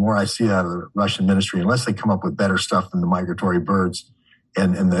Putin and the more I see out of the Russian ministry, unless they come up with better stuff than the migratory birds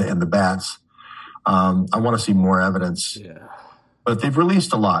and the bats, I want to see more evidence. Yeah. but they've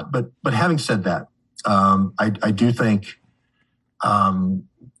released a lot. But having said that, I do think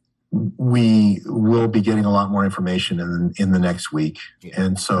we will be getting a lot more information in the next week,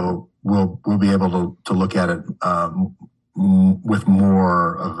 and so we'll be able to look at it with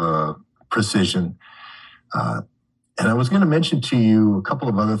more of a precision. And I was going to mention to you a couple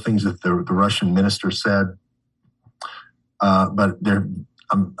of other things that the Russian minister said, but they're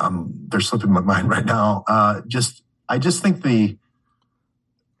slipping my mind right now. I just think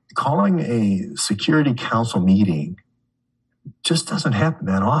calling a Security Council meeting just doesn't happen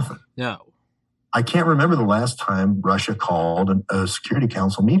that often. No. I can't remember the last time Russia called a Security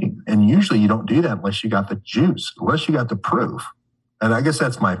Council meeting. And usually you don't do that unless you got the juice, unless you got the proof. And I guess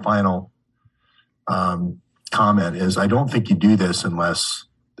that's my final comment is I don't think you do this unless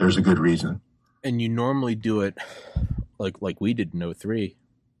there's a good reason. And you normally do it like we did in 2003.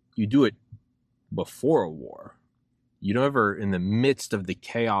 You do it before a war. You never, in the midst of the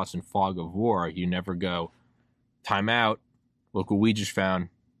chaos and fog of war, you never go, time out. Look what we just found.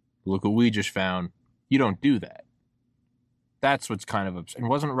 Look what we just found. You don't do that. That's what's kind of absurd. And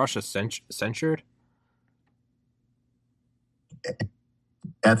wasn't Russia censured?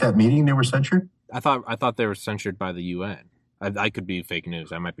 At that meeting, they were censured? I thought they were censured by the UN. I could be fake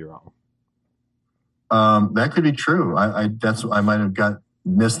news. I might be wrong. That could be true. I might have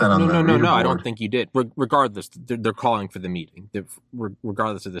missed that on the No. I don't think you did. Regardless, they're calling for the meeting.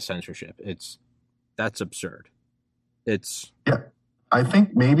 Regardless of the censorship, that's absurd. Yeah, I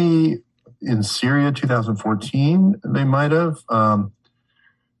think maybe in Syria 2014 they might have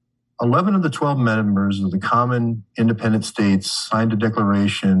 11 of the 12 members of the Common Independent States signed a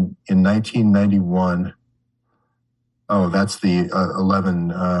declaration in 1991. Oh, that's the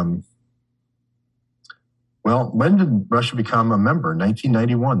 11. Well, when did Russia become a member?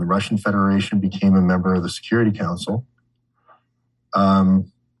 1991. The Russian Federation became a member of the Security Council. And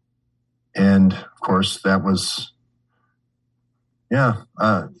of course, that was,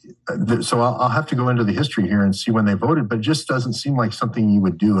 so I'll have to go into the history here and see when they voted, but it just doesn't seem like something you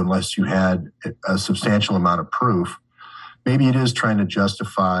would do unless you had a substantial amount of proof. Maybe it is trying to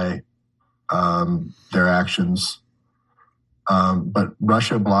justify their actions. But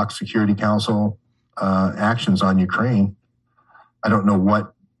Russia blocked Security Council actions on Ukraine. I don't know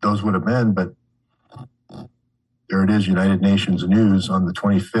what those would have been, but there it is, United Nations News on the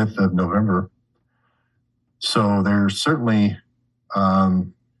 25th of November. So there's certainly,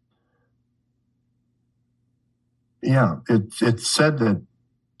 it said that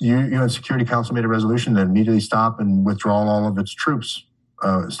UN Security Council made a resolution to immediately stop and withdraw all of its troops,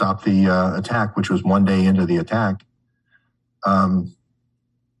 stop the attack, which was one day into the attack.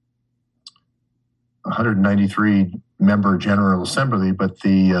 193 member General Assembly, but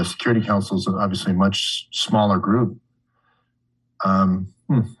the Security Council is obviously a much smaller group. I'll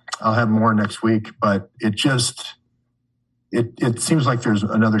have more next week, but it seems like there's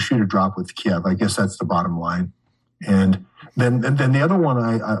another shoe to drop with Kiev. I guess that's the bottom line. And then the other one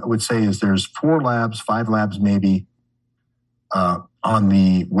I would say is there's 5 labs maybe on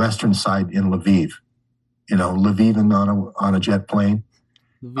the western side in Lviv. Lviv on a jet plane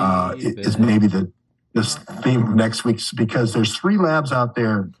is maybe this theme of next week's, because there's 3 labs out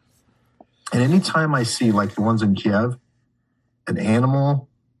there. And anytime I see like the ones in Kiev, an animal,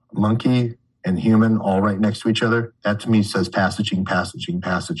 monkey, and human all right next to each other, that to me says passaging.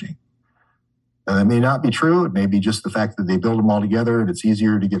 And that may not be true. It may be just the fact that they build them all together and it's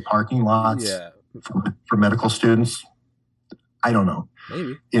easier to get parking lots for medical students. I don't know.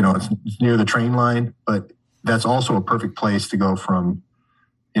 Maybe. It's near the train line, but that's also a perfect place to go from,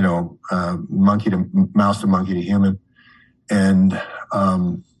 monkey to mouse to monkey to human. And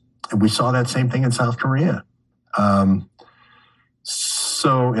we saw that same thing in South Korea.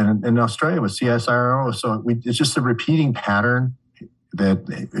 So in Australia with CSIRO, so it's just a repeating pattern that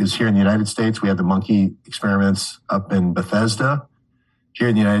is here in the United States. We had the monkey experiments up in Bethesda here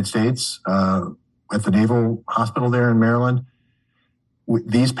in the United States at the Naval Hospital there in Maryland.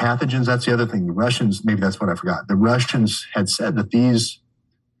 These pathogens, that's the other thing. The Russians, maybe that's what I forgot. The Russians had said that these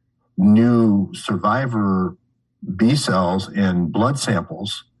new survivor B cells and blood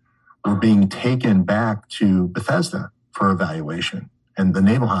samples were being taken back to Bethesda for evaluation and the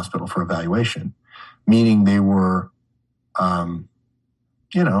Naval Hospital for evaluation, meaning they were,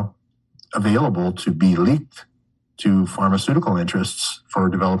 available to be leaked to pharmaceutical interests for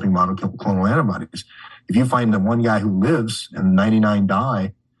developing monoclonal antibodies. If you find the one guy who lives and 99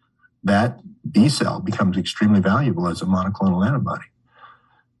 die, that B cell becomes extremely valuable as a monoclonal antibody.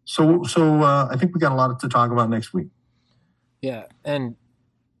 So I think we got a lot to talk about next week. Yeah, and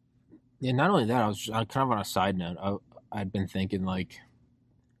not only that, I was kind of on a side note. I'd been thinking, like,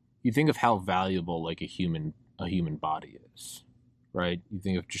 you think of how valuable like a human body is, right? You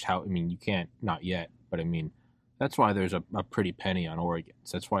think of just how, I mean, you can't, not yet, but I mean, that's why there's a pretty penny on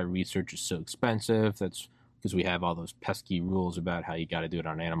organs. That's why research is so expensive. That's because we have all those pesky rules about how you got to do it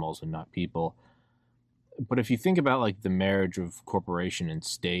on animals and not people. But if you think about like the marriage of corporation and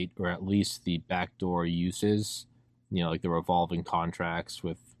state, or at least the backdoor uses, you know, like the revolving contracts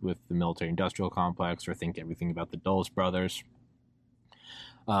with the military industrial complex, or think everything about the Dulles brothers.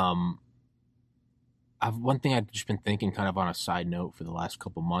 One thing I've just been thinking kind of on a side note for the last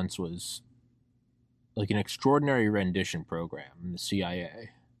couple months was like an extraordinary rendition program in the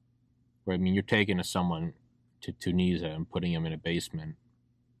CIA, where, I mean, you're taking someone to Tunisia and putting them in a basement,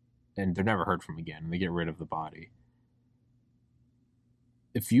 and they're never heard from again, and they get rid of the body.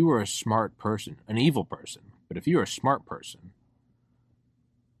 If you were a smart person, an evil person, but if you were a smart person,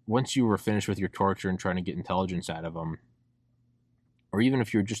 once you were finished with your torture and trying to get intelligence out of them, or even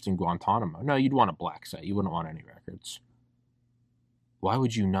if you're just in Guantanamo, no, you'd want a black site. You wouldn't want any records. Why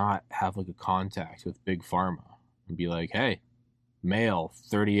would you not have like a contact with Big Pharma and be like, hey, male,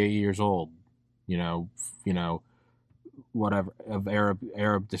 38 years old, you know, whatever, of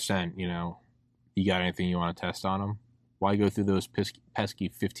Arab descent, you know, you got anything you want to test on him? Why go through those pesky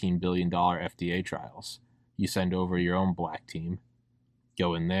 $15 billion FDA trials? You send over your own black team,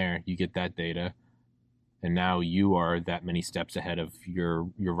 go in there, you get that data, and now you are that many steps ahead of your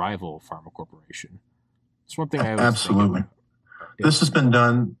rival pharma corporation. It's one thing I always absolutely. think. This has been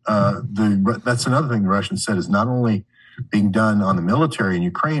done. That's another thing the Russians said is not only being done on the military in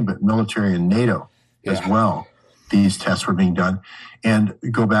Ukraine, but military in NATO as well. These tests were being done. And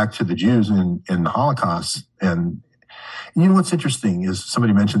go back to the Jews in the Holocaust. And you know what's interesting is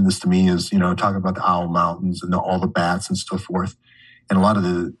somebody mentioned this to me is, you know, talking about the Owl Mountains and all the bats and so forth. And a lot of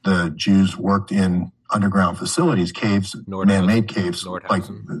the Jews worked in underground facilities, caves, man-made caves, like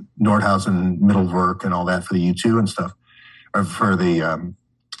Nordhausen, Mittelwerk, and all that for the U-2 and stuff, or for the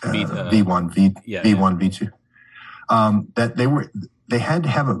V1, V2. That they had to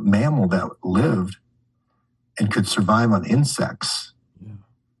have a mammal that lived and could survive on insects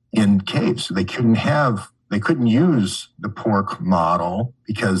in caves. They couldn't use the pork model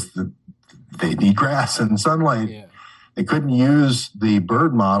because they need grass and sunlight. Yeah. They couldn't use the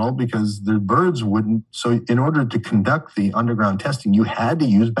bird model because the birds wouldn't. So in order to conduct the underground testing, you had to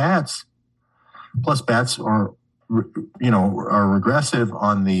use bats. Plus bats are regressive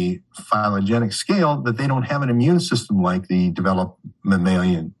on the phylogenetic scale, that they don't have an immune system like the developed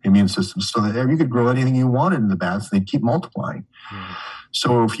mammalian immune system, so that you could grow anything you wanted in the bats, they'd keep multiplying. Mm.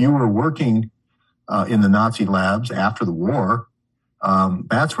 So if you were working in the Nazi labs after the war,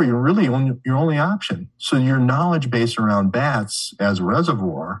 bats were your only option. So your knowledge base around bats as a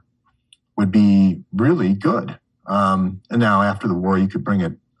reservoir would be really good. And now after the war, you could bring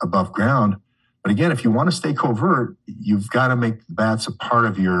it above ground. But again, if you want to stay covert, you've got to make the bats a part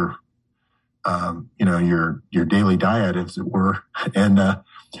of your daily diet, as it were. And,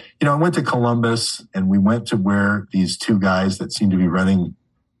 I went to Columbus, and we went to where these two guys that seem to be running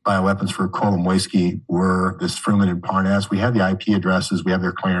bioweapons for Kolomoisky were, this Fruman and Parnas. We have the IP addresses. We have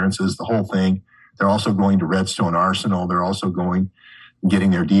their clearances, the whole thing. They're also going to Redstone Arsenal. They're also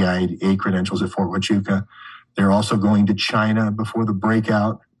getting their DIA credentials at Fort Huachuca. They're also going to China before the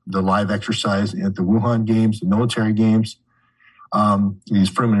breakout, the live exercise at the Wuhan games, the military games, these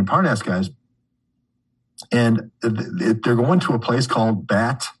Fruman and Parnas guys. And they're going to a place called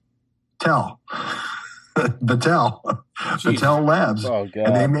Battelle, Battelle Labs. Oh, God.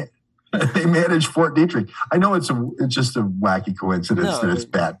 And they manage Fort Detrick. I know it's just a wacky coincidence that it's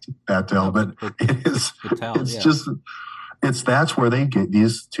Battelle, but it is. That's where they get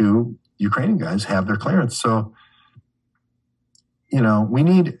these two Ukrainian guys have their clearance. So, we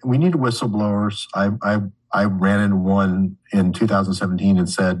need whistleblowers. I ran into one in 2017 and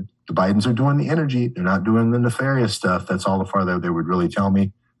said, the Bidens are doing the energy. They're not doing the nefarious stuff. That's all the farther they would really tell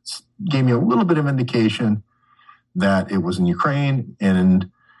me. Gave me a little bit of indication that it was in Ukraine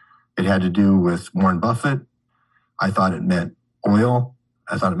and it had to do with Warren Buffett. I thought it meant oil.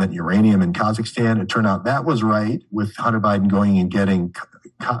 I thought it meant uranium in Kazakhstan. It turned out that was right, with Hunter Biden going and getting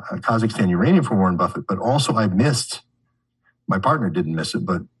Kazakhstan uranium from Warren Buffett. But also my partner didn't miss it,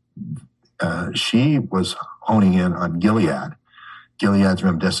 but she was honing in on Gilead. Gilead's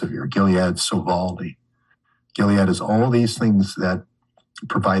remdesivir, Gilead's Sovaldi. Gilead is all these things that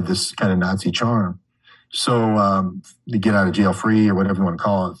provide this kind of Nazi charm. So to get out of jail free, or whatever you want to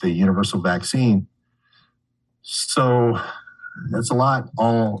call it, the universal vaccine. So that's a lot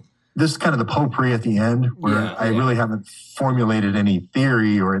all this is kind of the potpourri at the end where I really haven't formulated any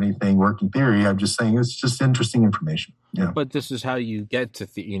theory or anything, working theory. I'm just saying it's just interesting information. Yeah. But this is how you get to,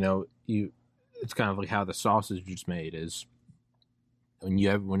 it's kind of like how the sausage is made is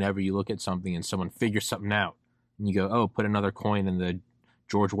whenever you look at something and someone figures something out and you go, oh, put another coin in the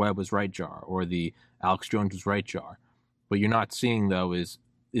George Webb was right jar or the Alex Jones was right jar. What you're not seeing, though, is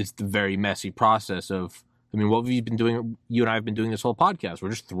the very messy process of, what we've been doing, you and I have been doing this whole podcast.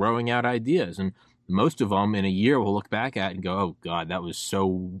 We're just throwing out ideas. And most of them in a year we'll look back at and go, oh, God, that was so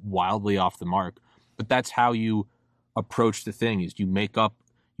wildly off the mark. But that's how you approach the thing is you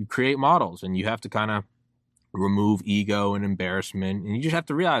create models and you have to kind of remove ego and embarrassment. And you just have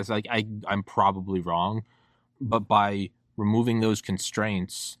to realize, like, I'm probably wrong. But by removing those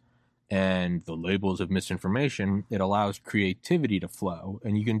constraints and the labels of misinformation, it allows creativity to flow,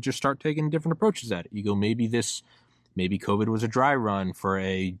 and you can just start taking different approaches at it. You go, maybe COVID was a dry run for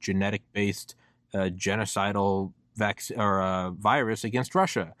a genetic-based genocidal vaccine or virus against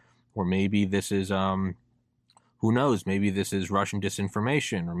Russia, or maybe this is who knows? Maybe this is Russian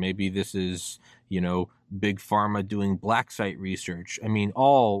disinformation, or maybe this is big pharma doing black site research.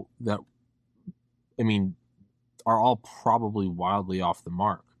 Are all probably wildly off the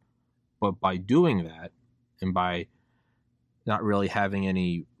mark. But by doing that, and by not really having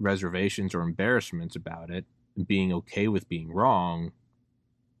any reservations or embarrassments about it, and being okay with being wrong,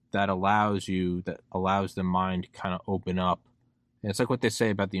 that allows the mind to kind of open up. And it's like what they say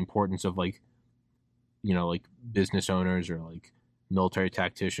about the importance of like business owners or like military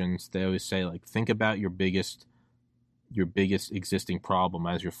tacticians. They always say, like, think about your biggest existing problem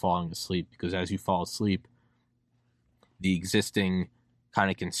as you're falling asleep, because as you fall asleep, the existing kind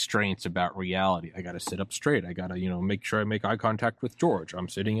of constraints about reality. I got to sit up straight. I got to, make sure I make eye contact with George. I'm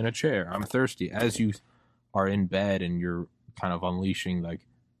sitting in a chair. I'm thirsty. As you are in bed and you're kind of unleashing like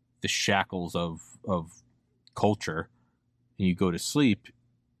the shackles of culture and you go to sleep,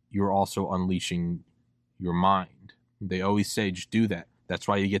 you're also unleashing your mind. They always say, just do that. That's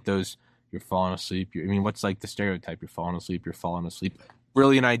why you get those, you're falling asleep. What's like the stereotype? You're falling asleep.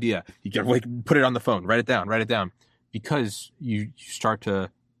 Brilliant idea. You get put it on the phone, write it down. Because you start to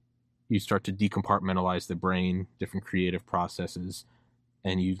decompartmentalize the brain, different creative processes,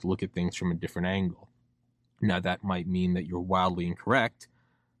 and you look at things from a different angle. Now, that might mean that you're wildly incorrect,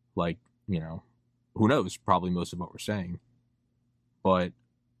 like, who knows, probably most of what we're saying. But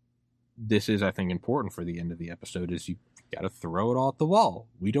this is, I think, important for the end of the episode, is you got to throw it all at the wall.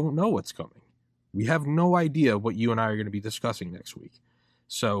 We don't know what's coming. We have no idea what you and I are going to be discussing next week.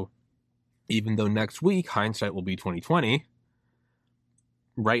 So, even though next week hindsight will be 2020,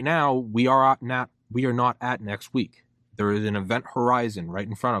 right now we are not at next week. There is an event horizon right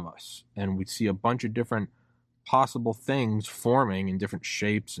in front of us, and we see a bunch of different possible things forming in different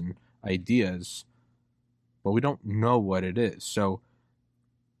shapes and ideas, but we don't know what it is. So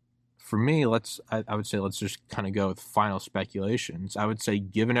for me, I would say let's just kind of go with final speculations. I would say,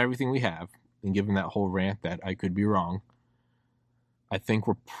 given everything we have, and given that whole rant that I could be wrong, I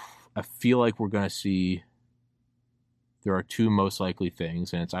feel like we're going to see there are two most likely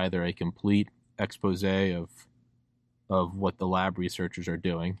things, and it's either a complete expose of what the lab researchers are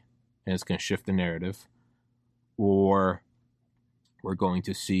doing, and it's going to shift the narrative, or we're going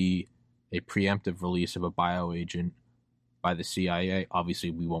to see a preemptive release of a bioagent by the CIA. Obviously,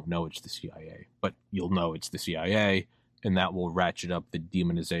 we won't know it's the CIA, but you'll know it's the CIA, and that will ratchet up the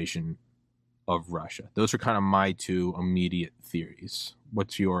demonization of Russia. Those are kind of my two immediate theories.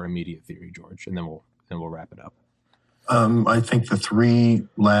 What's your immediate theory, George? And then we'll wrap it up. I think the 3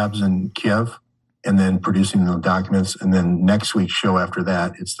 labs in Kiev, and then producing the documents, and then next week's show after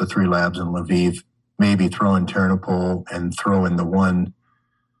that, it's the 3 labs in Lviv. Maybe throw in Ternopil and throw in the one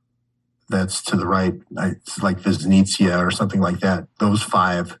that's to the right, it's like Vizhnitsia or something like that. Those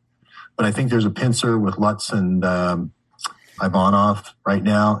 5. But I think there's a pincer with Lutz and Ivanov right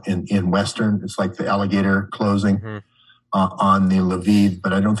now in Western. It's like the alligator closing on the Lviv,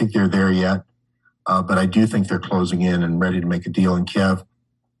 but I don't think they're there yet. But I do think they're closing in and ready to make a deal in Kiev.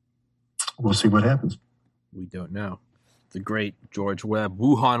 We'll see what happens. We don't know. The great George Webb,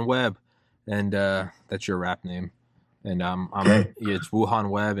 Wuhan Webb, and that's your rap name. And okay. It's Wuhan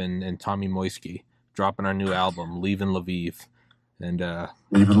Webb and Tommy Moisky dropping our new album, Leaving Lviv. And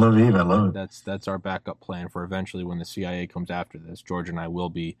Leaving Lviv, I love it. That's our backup plan for eventually when the CIA comes after this. George and I will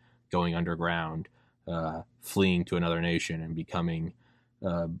be going underground, fleeing to another nation and becoming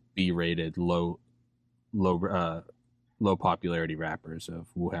B-rated, low popularity rappers of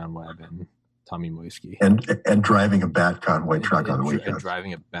Wuhan Webb and Tommy Moisky. And driving a bat convoy truck on the weekend. And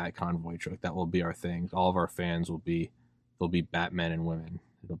driving a bat convoy truck. That will be our thing. All of our fans will be Batmen and women.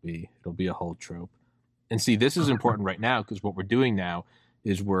 It'll be a whole trope. And see, this is important right now because what we're doing now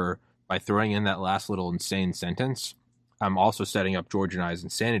is by throwing in that last little insane sentence, I'm also setting up George and I's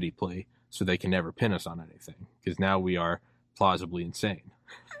insanity plea so they can never pin us on anything because now we are plausibly insane.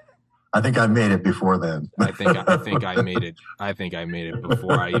 I think I made it before then. I think I made it. I think I made it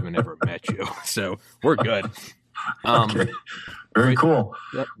before I even ever met you. So we're good. Okay. Very cool.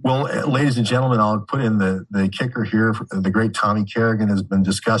 Yep. Well, ladies and gentlemen, I'll put in the kicker here. The great Tommy Kerrigan has been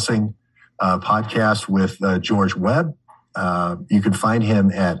discussing podcast with George Webb. You can find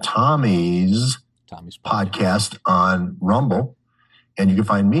him at Tommy's podcast on Rumble. And you can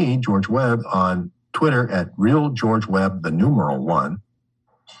find me, George Webb, on Twitter at Real George Webb, the numeral 1.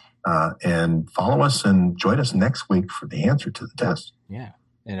 And follow us and join us next week for the answer to the test. Yeah.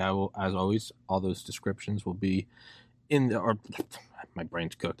 And I will, as always, all those descriptions will be my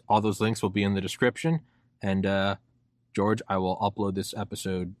brain's cooked. All those links will be in the description. And George, I will upload this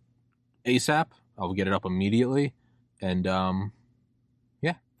episode ASAP. I will get it up immediately. And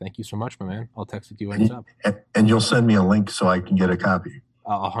yeah, thank you so much, my man. I'll text it to you when it's up. And you'll send me a link so I can get a copy.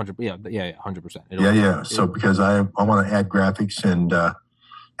 100%. Yeah, 100%. Yeah. So because I want to add graphics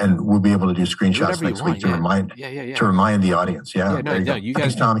and we'll be able to do screenshots next week to remind the audience. Yeah. You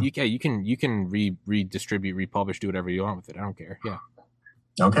guys, Tommy. You can redistribute, republish, do whatever you want with it. I don't care. Yeah.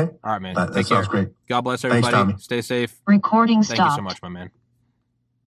 Okay. All right, man. That sounds great. God bless everybody. Thanks, Tommy. Stay safe. Recording Thank stopped. you so much, my man.